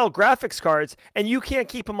is to sell graphics cards, and you can't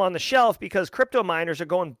keep them on the shelf because crypto miners are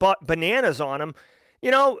going bananas on them.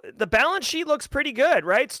 The balance sheet looks pretty good,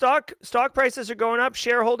 right? Stock prices are going up.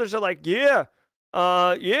 Shareholders are like, yeah,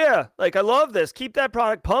 like I love this. Keep that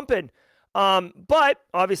product pumping. But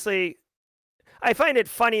obviously, I find it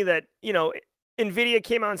funny that NVIDIA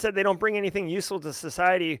came out and said they don't bring anything useful to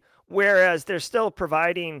society, whereas they're still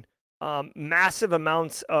providing massive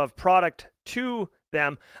amounts of product to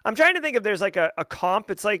them. I'm trying to think if there's like a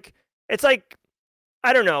comp. It's like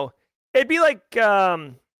I don't know. It'd be like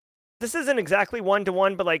this isn't exactly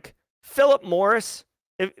 1-to-1, but like Philip Morris.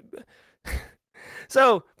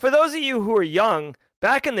 So for those of you who are young,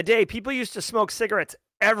 back in the day, people used to smoke cigarettes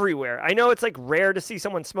everywhere. I know it's like rare to see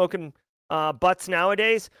someone smoking butts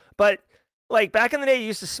nowadays, but like back in the day, you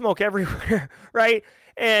used to smoke everywhere, right?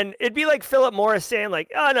 And it'd be like Philip Morris saying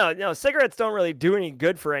like, oh, no, cigarettes don't really do any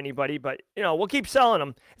good for anybody, but, we'll keep selling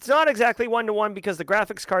them. It's not exactly 1-to-1 because the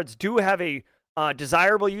graphics cards do have a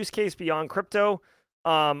desirable use case beyond crypto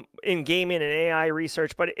in gaming and AI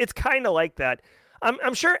research, but it's kind of like that.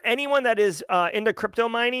 I'm sure anyone that is into crypto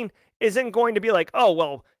mining isn't going to be like, oh,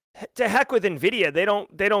 well, to heck with NVIDIA.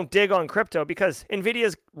 They don't dig on crypto because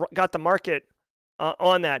NVIDIA's got the market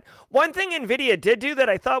on that. One thing NVIDIA did do that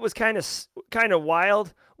I thought was kind of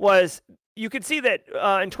wild was you could see that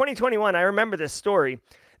in 2021, I remember this story,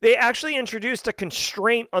 they actually introduced a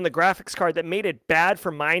constraint on the graphics card that made it bad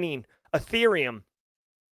for mining Ethereum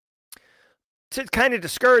to kind of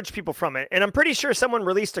discourage people from it. And I'm pretty sure someone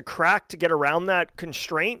released a crack to get around that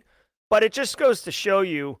constraint, but it just goes to show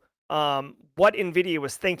you what NVIDIA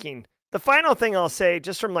was thinking. The final thing I'll say,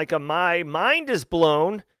 just from like my mind is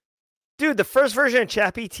blown, dude, the first version of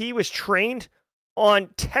ChatGPT was trained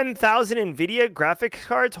on 10,000 NVIDIA graphics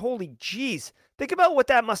cards. Holy jeez. Think about what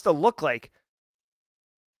that must have looked like.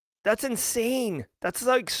 That's insane. That's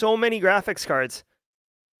like so many graphics cards.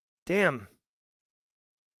 Damn.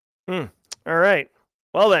 All right.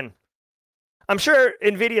 Well then, I'm sure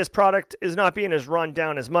NVIDIA's product is not being as run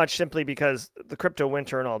down as much simply because the crypto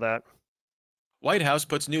winter and all that. White House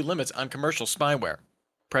puts new limits on commercial spyware.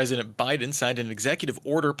 President Biden signed an executive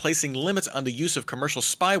order placing limits on the use of commercial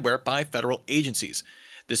spyware by federal agencies.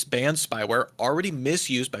 This bans spyware already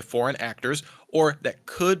misused by foreign actors or that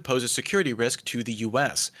could pose a security risk to the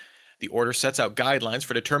U.S. The order sets out guidelines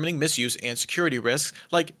for determining misuse and security risks,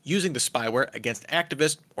 like using the spyware against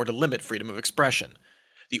activists or to limit freedom of expression.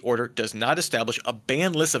 The order does not establish a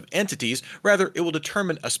ban list of entities, rather, it will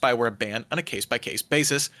determine a spyware ban on a case-by-case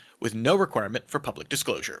basis, with no requirement for public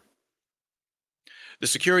disclosure. The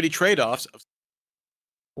security trade-offs of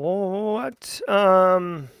What?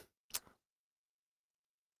 I'm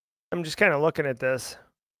just kind of looking at this.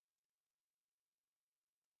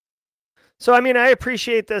 So, I mean, I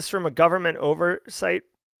appreciate this from a government oversight.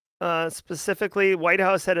 Specifically, White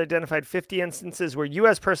House had identified 50 instances where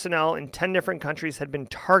U.S. personnel in 10 different countries had been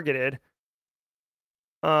targeted.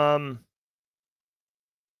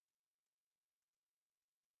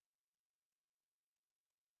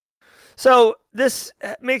 So this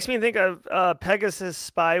makes me think of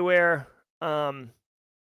Pegasus spyware. I'm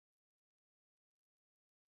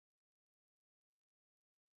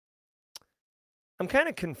kind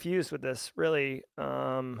of confused with this, really.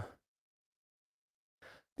 The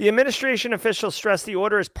administration officials stress the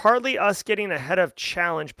order is partly us getting ahead of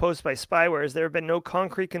challenge posed by spyware, as there have been no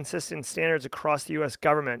concrete, consistent standards across the U.S.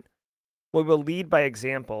 government. We will lead by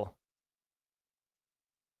example.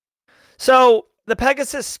 So the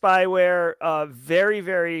Pegasus spyware, very,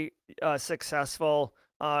 very successful,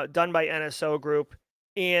 done by NSO Group,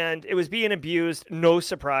 and it was being abused, no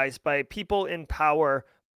surprise, by people in power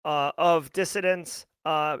of dissidents,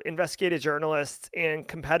 investigative journalists, and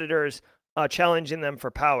competitors challenging them for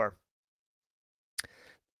power.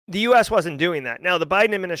 The U.S. wasn't doing that. Now, the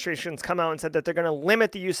Biden administration's come out and said that they're going to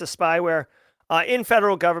limit the use of spyware in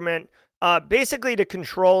federal government, basically to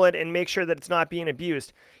control it and make sure that it's not being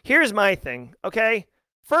abused. Here's my thing, okay?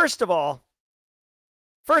 First of all,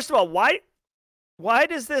 why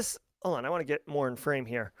does this? Hold on, I want to get more in frame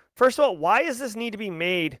here. First of all, why does this need to be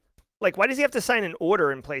made? Like, why does he have to sign an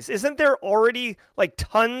order in place? Isn't there already like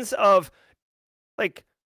tons of like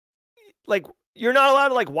you're not allowed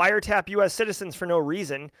to like wiretap U.S. citizens for no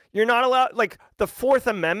reason. You're not allowed, like the Fourth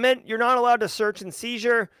Amendment, you're not allowed to search and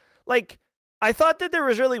seizure. Like, I thought that there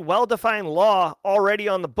was really well-defined law already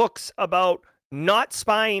on the books about not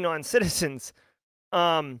spying on citizens.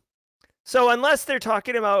 So unless they're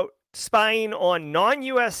talking about spying on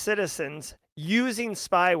non-U.S. citizens using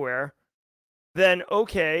spyware, then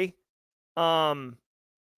okay.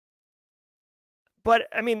 But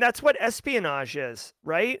I mean, that's what espionage is,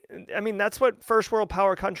 right? I mean, that's what first world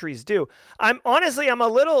power countries do. I'm a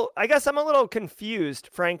little confused,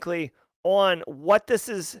 frankly, on what this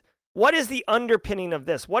is. What is the underpinning of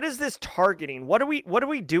this? What is this targeting? What are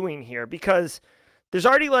we doing here? Because there's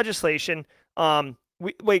already legislation.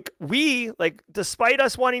 We despite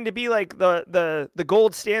us wanting to be like the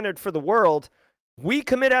gold standard for the world, we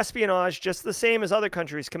commit espionage just the same as other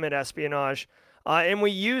countries commit espionage. And we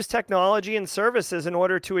use technology and services in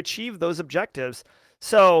order to achieve those objectives.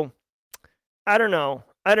 So I don't know.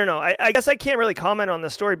 I guess I can't really comment on the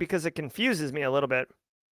story because it confuses me a little bit.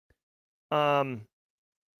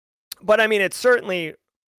 But I mean, it's certainly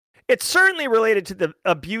related to the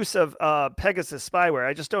abuse of Pegasus spyware.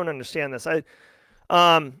 I just don't understand this.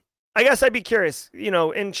 I guess I'd be curious,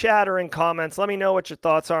 in chat or in comments, let me know what your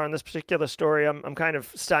thoughts are on this particular story. I'm kind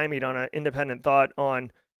of stymied on an independent thought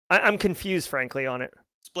on. I'm confused, frankly, on it.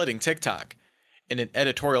 Splitting TikTok. In an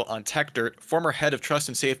editorial on TechDirt, former head of trust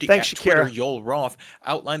and safety Thanks, at Twitter, Shakira. Yoel Roth,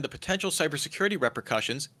 outlined the potential cybersecurity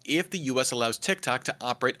repercussions if the U.S. allows TikTok to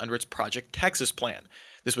operate under its Project Texas plan.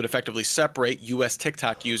 This would effectively separate U.S.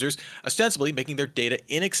 TikTok users, ostensibly making their data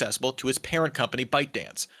inaccessible to its parent company,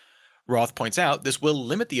 ByteDance. Roth points out this will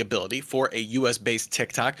limit the ability for a US-based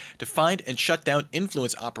TikTok to find and shut down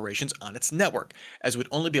influence operations on its network, as it would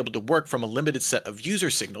only be able to work from a limited set of user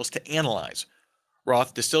signals to analyze.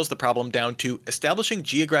 Roth distills the problem down to establishing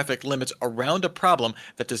geographic limits around a problem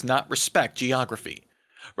that does not respect geography.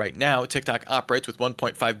 Right now, TikTok operates with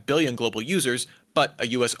 1.5 billion global users, but a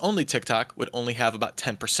US-only TikTok would only have about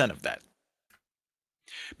 10% of that.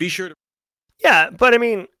 Be sure to... Yeah, but I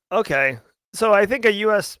mean, okay. So I think a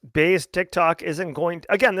US-based TikTok isn't going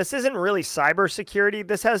to, again, this isn't really cybersecurity.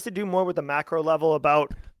 This has to do more with the macro level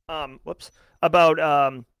about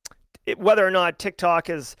whether or not TikTok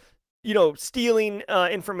is, stealing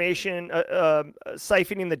information,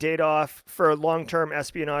 siphoning the data off for long-term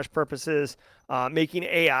espionage purposes, making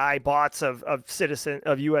AI bots of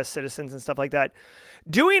US citizens and stuff like that.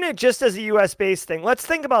 Doing it just as a US-based thing. Let's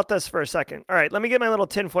think about this for a second. All right, let me get my little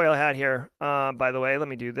tinfoil hat here. By the way, let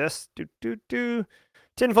me do this.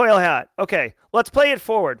 Tinfoil hat. Okay, let's play it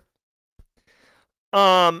forward.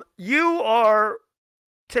 You are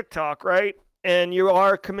TikTok, right? And you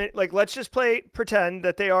are let's just pretend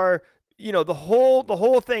that they are, the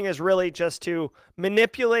whole thing is really just to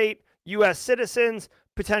manipulate US citizens,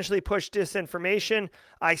 potentially push disinformation.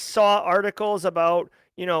 I saw articles about,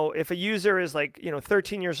 if a user is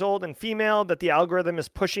 13 years old and female, that the algorithm is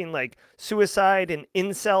pushing like suicide and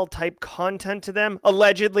incel type content to them.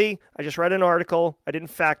 Allegedly, I just read an article. I didn't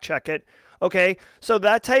fact check it. Okay. So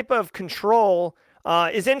that type of control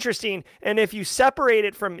is interesting. And if you separate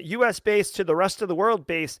it from US based to the rest of the world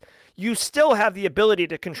based, you still have the ability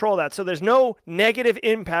to control that. So there's no negative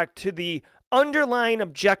impact to the underlying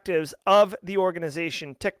objectives of the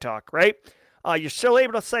organization TikTok, right? You're still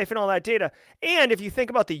able to siphon all that data. And if you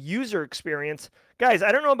think about the user experience, guys,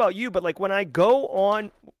 I don't know about you, but like when I go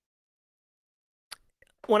on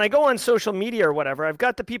social media or whatever, I've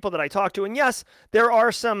got the people that I talk to, and yes, there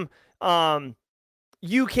are some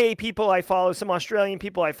UK people I follow, some Australian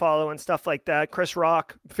people I follow, and stuff like that. Chris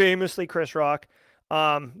Rock, famously Chris Rock.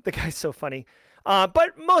 The guy's so funny.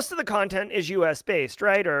 But most of the content is US based,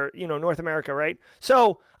 right? Or, North America, right?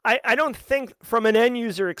 So I don't think from an end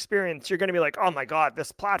user experience, you're going to be like, oh my God,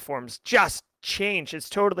 this platform's just changed. It's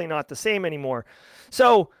totally not the same anymore.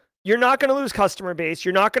 So you're not going to lose customer base.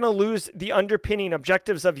 You're not going to lose the underpinning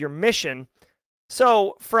objectives of your mission.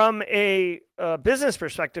 So from a business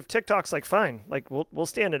perspective, TikTok's like, fine, like we'll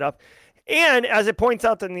stand it up. And as it points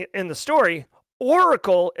out in the story,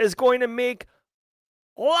 Oracle is going to make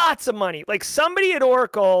lots of money. Like somebody at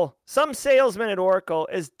Oracle, some salesman at Oracle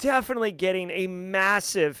is definitely getting a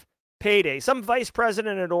massive payday. Some vice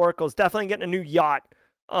president at Oracle is definitely getting a new yacht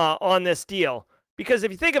on this deal. Because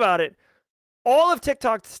if you think about it, all of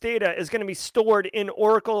TikTok's data is going to be stored in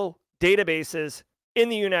Oracle databases in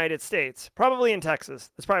the United States, probably in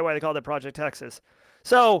Texas. That's probably why they called it Project Texas.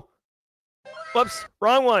 So, whoops,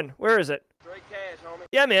 wrong one. Where is it? Straight cash, homie.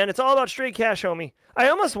 Yeah, man, it's all about straight cash, homie. I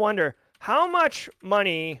almost wonder, how much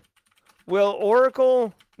money will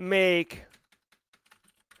Oracle make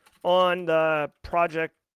on the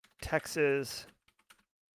Project Texas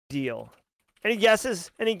deal? Any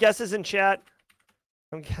guesses? Any guesses in chat?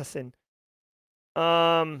 I'm guessing.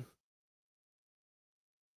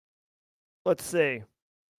 Let's see.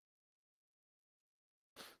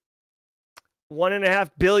 $1.5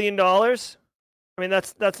 billion. I mean,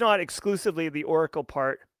 that's not exclusively the Oracle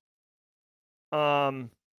part. But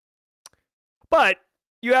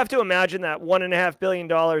you have to imagine that $1.5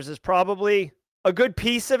 billion is probably a good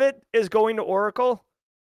piece of it is going to Oracle.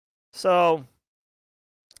 So,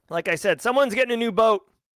 like I said, someone's getting a new boat.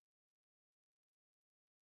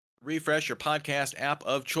 Refresh your podcast app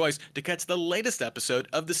of choice to catch the latest episode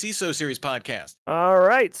of the CISO Series podcast. All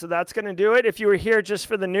right, so that's going to do it. If you were here just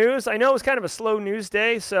for the news, I know it was kind of a slow news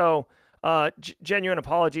day, so genuine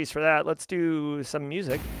apologies for that. Let's do some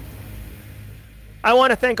music. I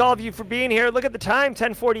want to thank all of you for being here. Look at the time,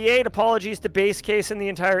 10:48. Apologies to Base Case and the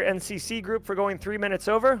entire NCC group for going 3 minutes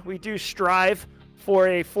over. We do strive for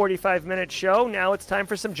a 45-minute show. Now it's time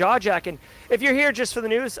for some jaw jacking. If you're here just for the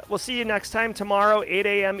news, we'll see you next time tomorrow, 8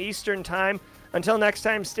 a.m. Eastern time. Until next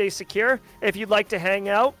time, stay secure. If you'd like to hang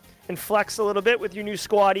out and flex a little bit with your new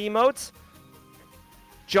squad emotes,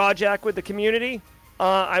 jaw jack with the community,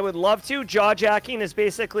 I would love to. Jaw jacking is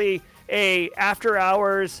basically a after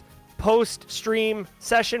hours post-stream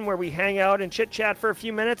session where we hang out and chit-chat for a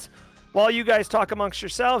few minutes. While you guys talk amongst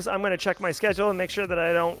yourselves, I'm going to check my schedule and make sure that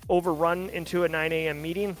I don't overrun into a 9 a.m.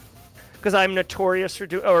 meeting because I'm notorious for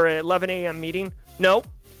or an 11 a.m. meeting. No,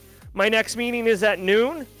 my next meeting is at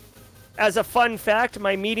noon. As a fun fact,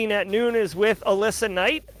 my meeting at noon is with Alyssa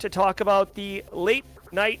Knight to talk about the late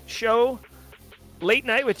night show, Late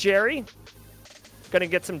Night with Jerry. Going to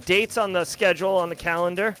get some dates on the schedule on the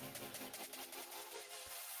calendar.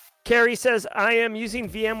 Carrie says, I am using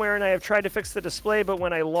VMware and I have tried to fix the display, but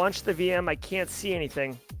when I launch the VM, I can't see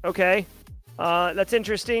anything. Okay. That's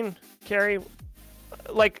interesting, Carrie.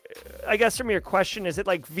 Like, I guess from your question, is it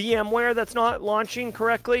like VMware that's not launching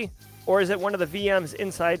correctly? Or is it one of the VMs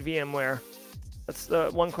inside VMware? That's the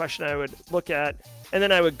one question I would look at. And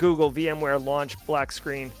then I would Google VMware launch black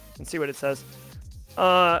screen and see what it says.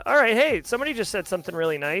 All right. Hey, somebody just said something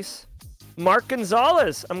really nice. Mark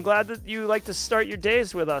Gonzalez, I'm glad that you like to start your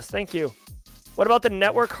days with us. Thank you. What about the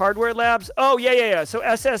network hardware labs? Oh, yeah. So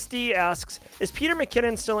SSD asks, is Peter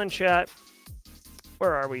McKinnon still in chat?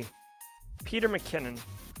 Where are we? Peter McKinnon.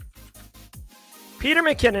 Peter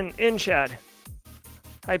McKinnon in chat.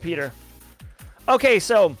 Hi, Peter. Okay,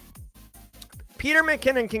 so Peter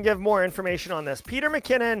McKinnon can give more information on this. Peter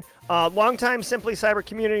McKinnon, longtime Simply Cyber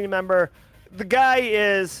community member. The guy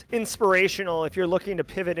is inspirational if you're looking to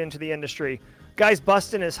pivot into the industry. Guy's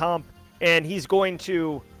busting his hump, and he's going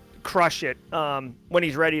to crush it when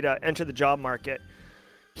he's ready to enter the job market.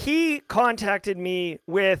 He contacted me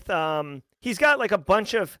with, he's got like a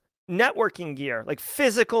bunch of networking gear, like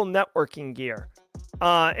physical networking gear.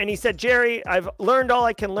 And he said, Jerry, I've learned all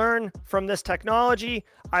I can learn from this technology.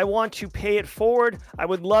 I want to pay it forward. I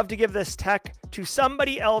would love to give this tech to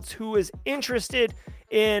somebody else who is interested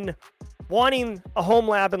in wanting a home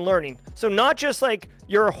lab and learning. So not just like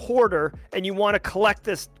you're a hoarder and you want to collect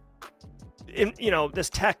this, this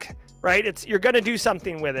tech, right? You're going to do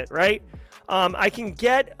something with it, right? I can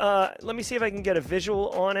get, let me see if I can get a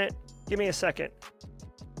visual on it. Give me a second.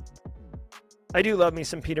 I do love me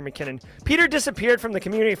some Peter McKinnon. Peter disappeared from the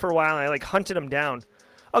community for a while and I like hunted him down.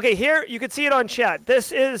 Okay, here you can see it on chat.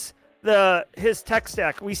 This is his tech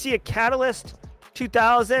stack. We see a Catalyst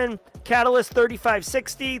 2000, Catalyst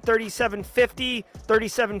 3560, 3750,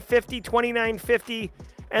 3750, 2950,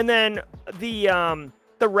 And then the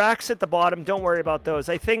racks at the bottom, don't worry about those.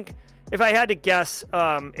 I think if I had to guess,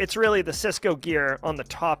 it's really the Cisco gear on the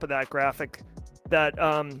top of that graphic that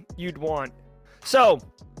you'd want. So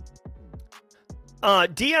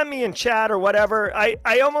DM me in chat or whatever.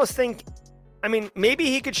 I almost think, I mean, maybe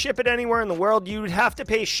he could ship it anywhere in the world. You'd have to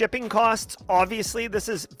pay shipping costs. Obviously, this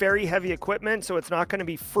is very heavy equipment, so it's not going to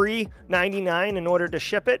be free $99 in order to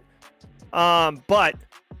ship it. But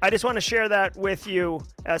I just want to share that with you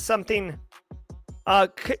as something.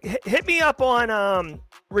 Hit me up on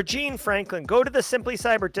Regine Franklin. Go to the Simply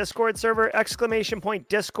Cyber Discord server,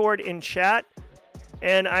 !Discord in chat,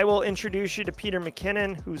 and I will introduce you to Peter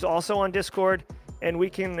McKinnon, who's also on Discord, and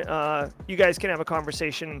we can, you guys can have a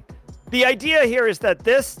conversation. The idea here is that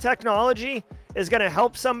this technology is going to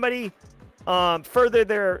help somebody further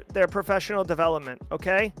their professional development.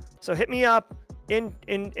 Okay, so hit me up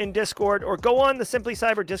in Discord, or go on the Simply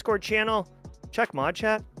Cyber Discord channel. Check mod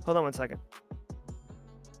chat. Hold on one second.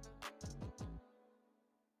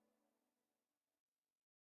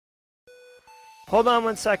 Hold on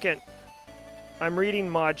one second. I'm reading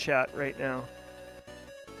mod chat right now.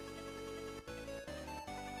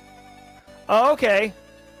 Oh, okay.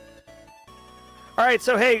 All right,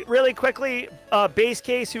 so hey, really quickly, Base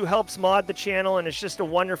Case, who helps mod the channel and is just a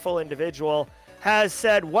wonderful individual, has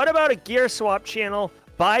said, what about a gear swap channel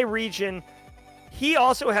by region? He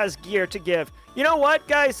also has gear to give. You know what,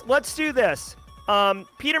 guys? Let's do this.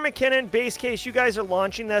 Peter McKinnon, Base Case, you guys are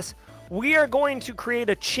launching this. We are going to create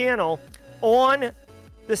a channel on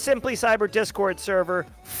the Simply Cyber Discord server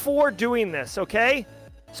for doing this, okay?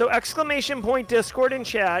 So !Discord in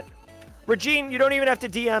chat. Regine, you don't even have to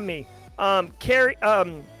DM me.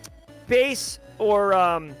 Base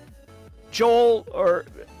or Joel or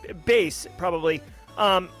Base probably.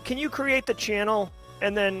 Can you create the channel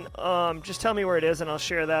and then just tell me where it is and I'll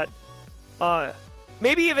share that.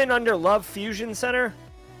 Maybe even under Love Fusion Center.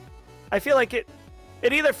 I feel like it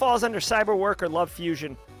either falls under Cyberwork or Love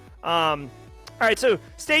Fusion. All right, so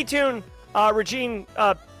stay tuned, Regine.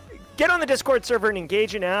 Get on the Discord server and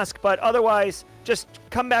engage and ask, but otherwise, just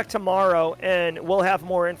come back tomorrow and we'll have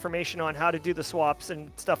more information on how to do the swaps and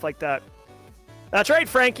stuff like that. That's right,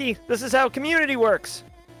 Frankie. This is how community works.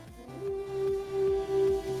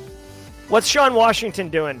 What's Sean Washington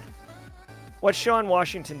doing? What's Sean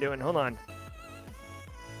Washington doing? Hold on.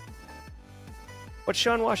 What's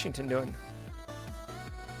Sean Washington doing?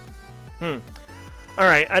 All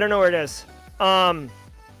right, I don't know where it is.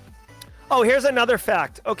 Oh, here's another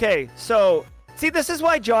fact. Okay, so see, this is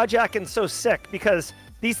why jaw jacking's so sick, because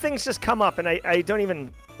these things just come up and I don't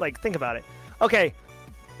even think about it. Okay,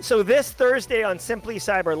 so this Thursday on Simply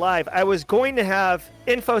Cyber Live, I was going to have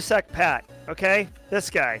InfoSec Pat. Okay, this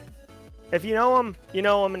guy. If you know him, you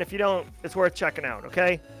know him, and if you don't, it's worth checking out.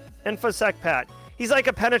 Okay, InfoSec Pat. He's like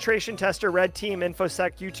a penetration tester, red team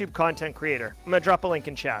InfoSec YouTube content creator. I'm gonna drop a link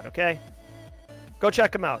in chat. Okay, go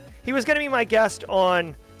check him out. He was gonna be my guest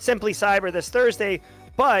on Simply Cyber this Thursday,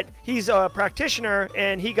 but he's a practitioner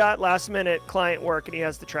and he got last minute client work and he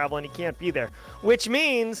has to travel and he can't be there. Which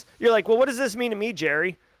means, you're like, well, what does this mean to me,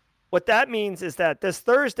 Jerry? What that means is that this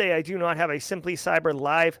Thursday I do not have a Simply Cyber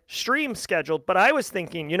live stream scheduled, but I was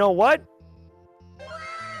thinking, you know what?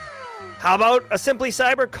 How about a Simply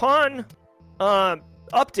Cyber Con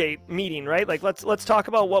update meeting, right? Like let's talk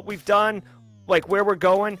about what we've done, like where we're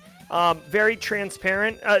going. Very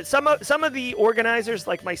transparent. Some of the organizers,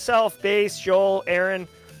 like myself, Base, Joel, Aaron,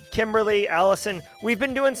 Kimberly, Allison, we've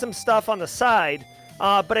been doing some stuff on the side,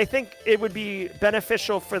 but I think it would be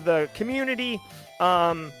beneficial for the community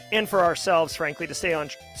and for ourselves, frankly, to stay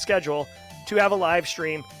on schedule, to have a live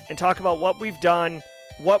stream and talk about what we've done,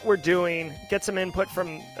 what we're doing, get some input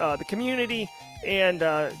from the community, and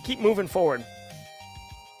keep moving forward.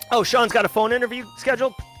 Oh, Sean's got a phone interview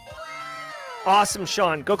scheduled? Awesome,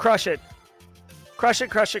 Sean. Go crush it. Crush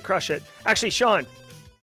it, crush it, crush it. Actually, Sean.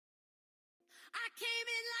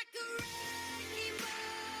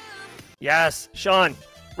 Yes, Sean.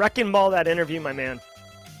 Wrecking ball that interview, my man.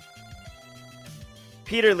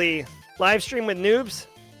 Peter Lee. Live stream with noobs?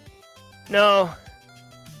 No.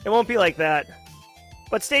 It won't be like that.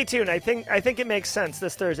 But stay tuned. I think it makes sense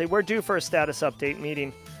this Thursday. We're due for a status update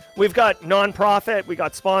meeting. We've got nonprofit. We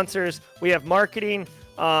got sponsors. We have marketing.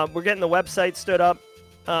 We're getting the website stood up.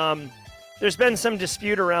 There's been some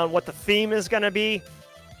dispute around what the theme is going to be.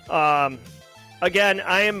 Again,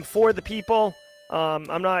 I am for the people.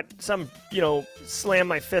 I'm not some, slam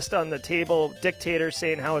my fist on the table dictator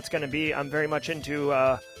saying how it's going to be. I'm very much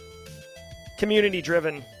into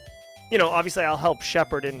community-driven. Obviously I'll help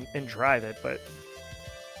shepherd and drive it, but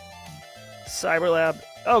Cyber Lab.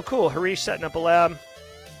 Oh, cool. Harish setting up a lab.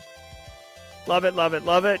 Love it, love it,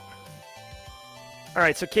 love it. All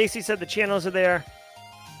right, so Casey said the channels are there.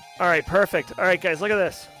 All right, perfect. All right, guys, look at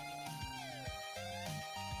this.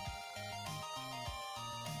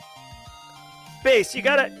 Base, you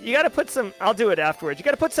gotta put some. I'll do it afterwards. You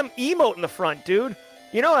gotta put some emote in the front, dude.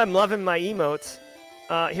 You know I'm loving my emotes.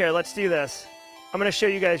 Here, let's do this. I'm gonna show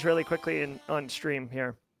you guys really quickly on stream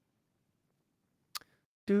here.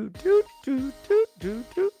 Do do do do do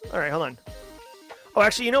do. All right, hold on. Oh,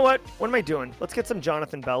 actually, you know what? What am I doing? Let's get some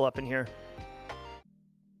Jonathan Bell up in here.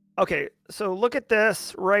 Okay, so look at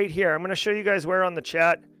this right here. I'm gonna show you guys where on the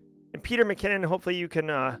chat. And Peter McKinnon, hopefully you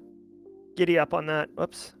can giddy up on that.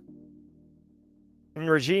 Whoops. And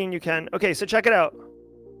Regine, you can. Okay, so check it out.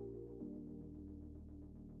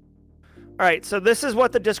 All right, so this is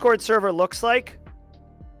what the Discord server looks like.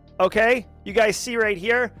 Okay, you guys see right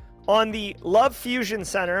here on the Love Fusion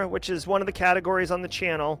Center, which is one of the categories on the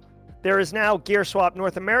channel, there is now Gear Swap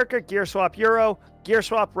North America, Gear Swap Euro, Gear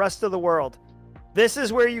Swap Rest of the World. This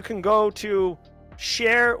is where you can go to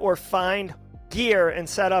share or find gear and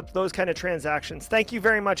set up those kind of transactions. Thank you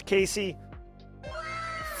very much, Casey,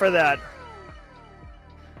 for that.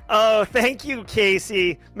 Oh, thank you,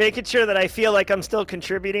 Casey. Making sure that I feel like I'm still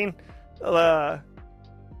contributing. Because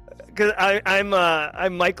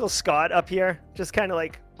I'm Michael Scott up here, just kind of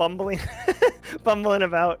like bumbling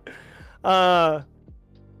about. I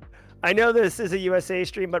know this is a USA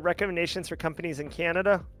stream, but recommendations for companies in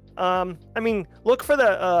Canada. I mean, look for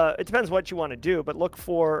the. It depends what you want to do, but look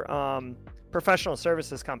for professional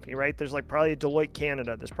services company, right? There's like probably a Deloitte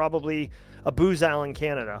Canada. There's probably a Booz Allen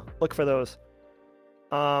Canada. Look for those.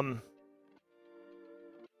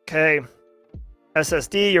 Okay.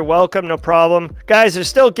 SSD, you're welcome, no problem. Guys, there's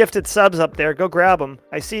still gifted subs up there. Go grab them.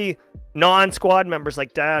 I see non-squad members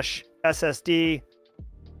like Dash, SSD.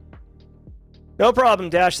 No problem,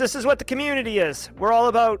 Dash. This is what the community is. We're all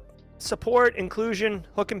about support, inclusion,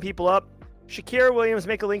 hooking people up. Shakira Williams,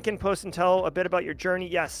 make a LinkedIn post and tell a bit about your journey.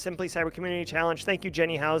 Yes, Simply Cyber Community Challenge. Thank you,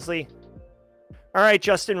 Jenny Housley. All right,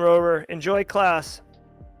 Justin Rover, enjoy class.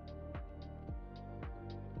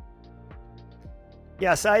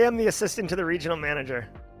 Yes, I am the assistant to the regional manager.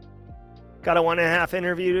 Got a 1.5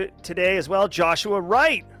 interview today as well. Joshua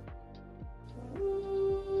Wright.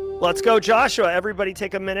 Let's go, Joshua. Everybody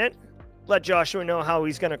take a minute. Let Joshua know how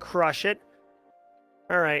he's going to crush it.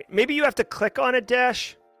 All right. Maybe you have to click on it,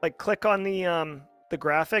 Dash. Like, click on the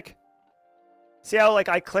graphic. See how, like,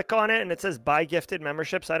 I click on it and it says buy gifted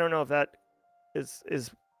memberships? I don't know if that is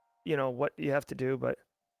you know, what you have to do, but...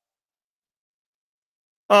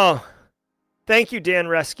 Oh... Thank you, Dan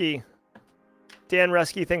Resky. Dan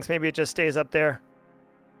Resky thinks maybe it just stays up there.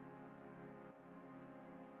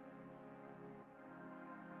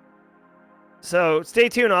 So stay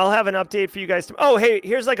tuned. I'll have an update for you guys. Oh, hey,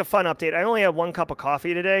 here's like a fun update. I only have 1 cup of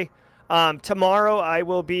coffee today. Tomorrow I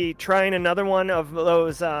will be trying another one of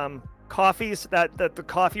those coffees that the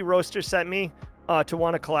coffee roaster sent me to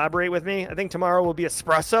want to collaborate with me. I think tomorrow will be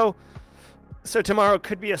espresso. So tomorrow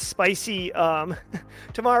could be a spicy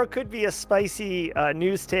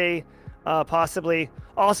news day, possibly.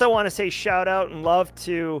 Also want to say shout out and love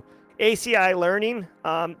to ACI Learning.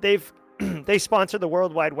 They sponsor the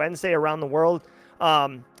Worldwide Wednesday around the world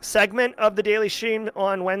segment of the daily stream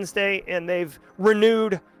on Wednesday, and they've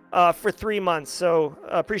renewed for 3 months. So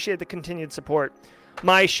appreciate the continued support.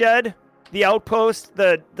 My Shed, the Outpost,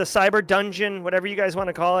 the Cyber Dungeon, whatever you guys want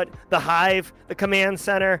to call it, the Hive, the Command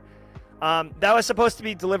Center. That was supposed to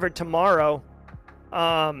be delivered tomorrow,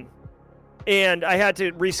 and I had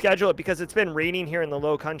to reschedule it because it's been raining here in the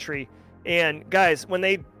low country. And guys, when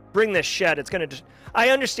they bring this shed, it's going to... I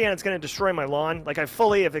understand it's going to destroy my lawn. Like, I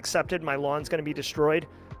fully have accepted my lawn's going to be destroyed.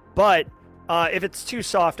 But if it's too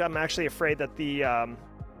soft, I'm actually afraid that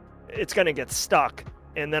it's going to get stuck,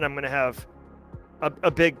 and then I'm going to have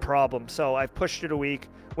a big problem. So I've pushed it a week,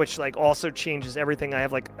 which like also changes everything. I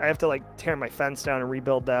have to like tear my fence down and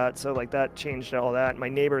rebuild that. So like that changed all that. My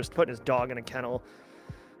neighbor's putting his dog in a kennel.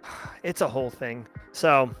 It's a whole thing.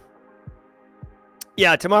 So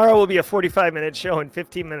yeah, tomorrow will be a 45-minute show in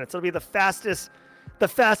 15 minutes. It'll be the fastest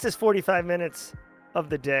 45 minutes of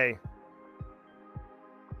the day.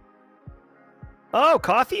 Oh,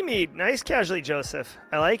 coffee mead. Nice, Casually Joseph.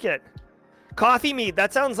 I like it. Coffee mead.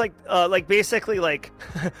 That sounds like basically like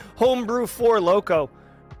homebrew 4 Loco,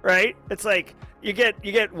 right? It's like you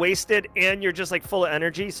get wasted and you're just like full of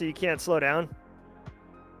energy, so you can't slow down.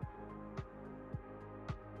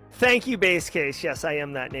 Thank you, Base Case. Yes, I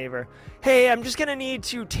am that neighbor. Hey, I'm just gonna need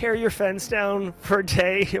to tear your fence down for a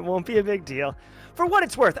day. It won't be a big deal. For what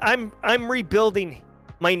it's worth, I'm rebuilding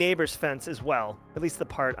my neighbor's fence as well. At least the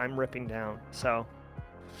part I'm ripping down. So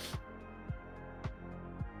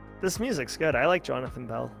This music's good. I like Jonathan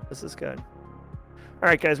Bell. This is good. All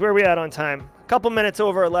right, guys, where are we at on time? A couple minutes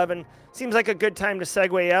over 11. Seems like a good time to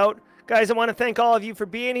segue out. Guys, I want to thank all of you for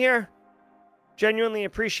being here. Genuinely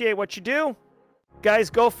appreciate what you do. Guys,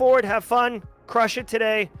 go forward. Have fun. Crush it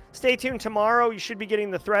today. Stay tuned tomorrow. You should be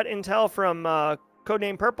getting the threat intel from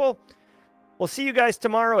Codename Purple. We'll see you guys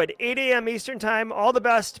tomorrow at 8 a.m. Eastern Time. All the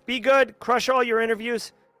best. Be good. Crush all your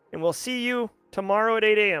interviews. And we'll see you tomorrow at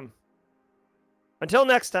 8 a.m. Until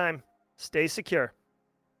next time, stay secure.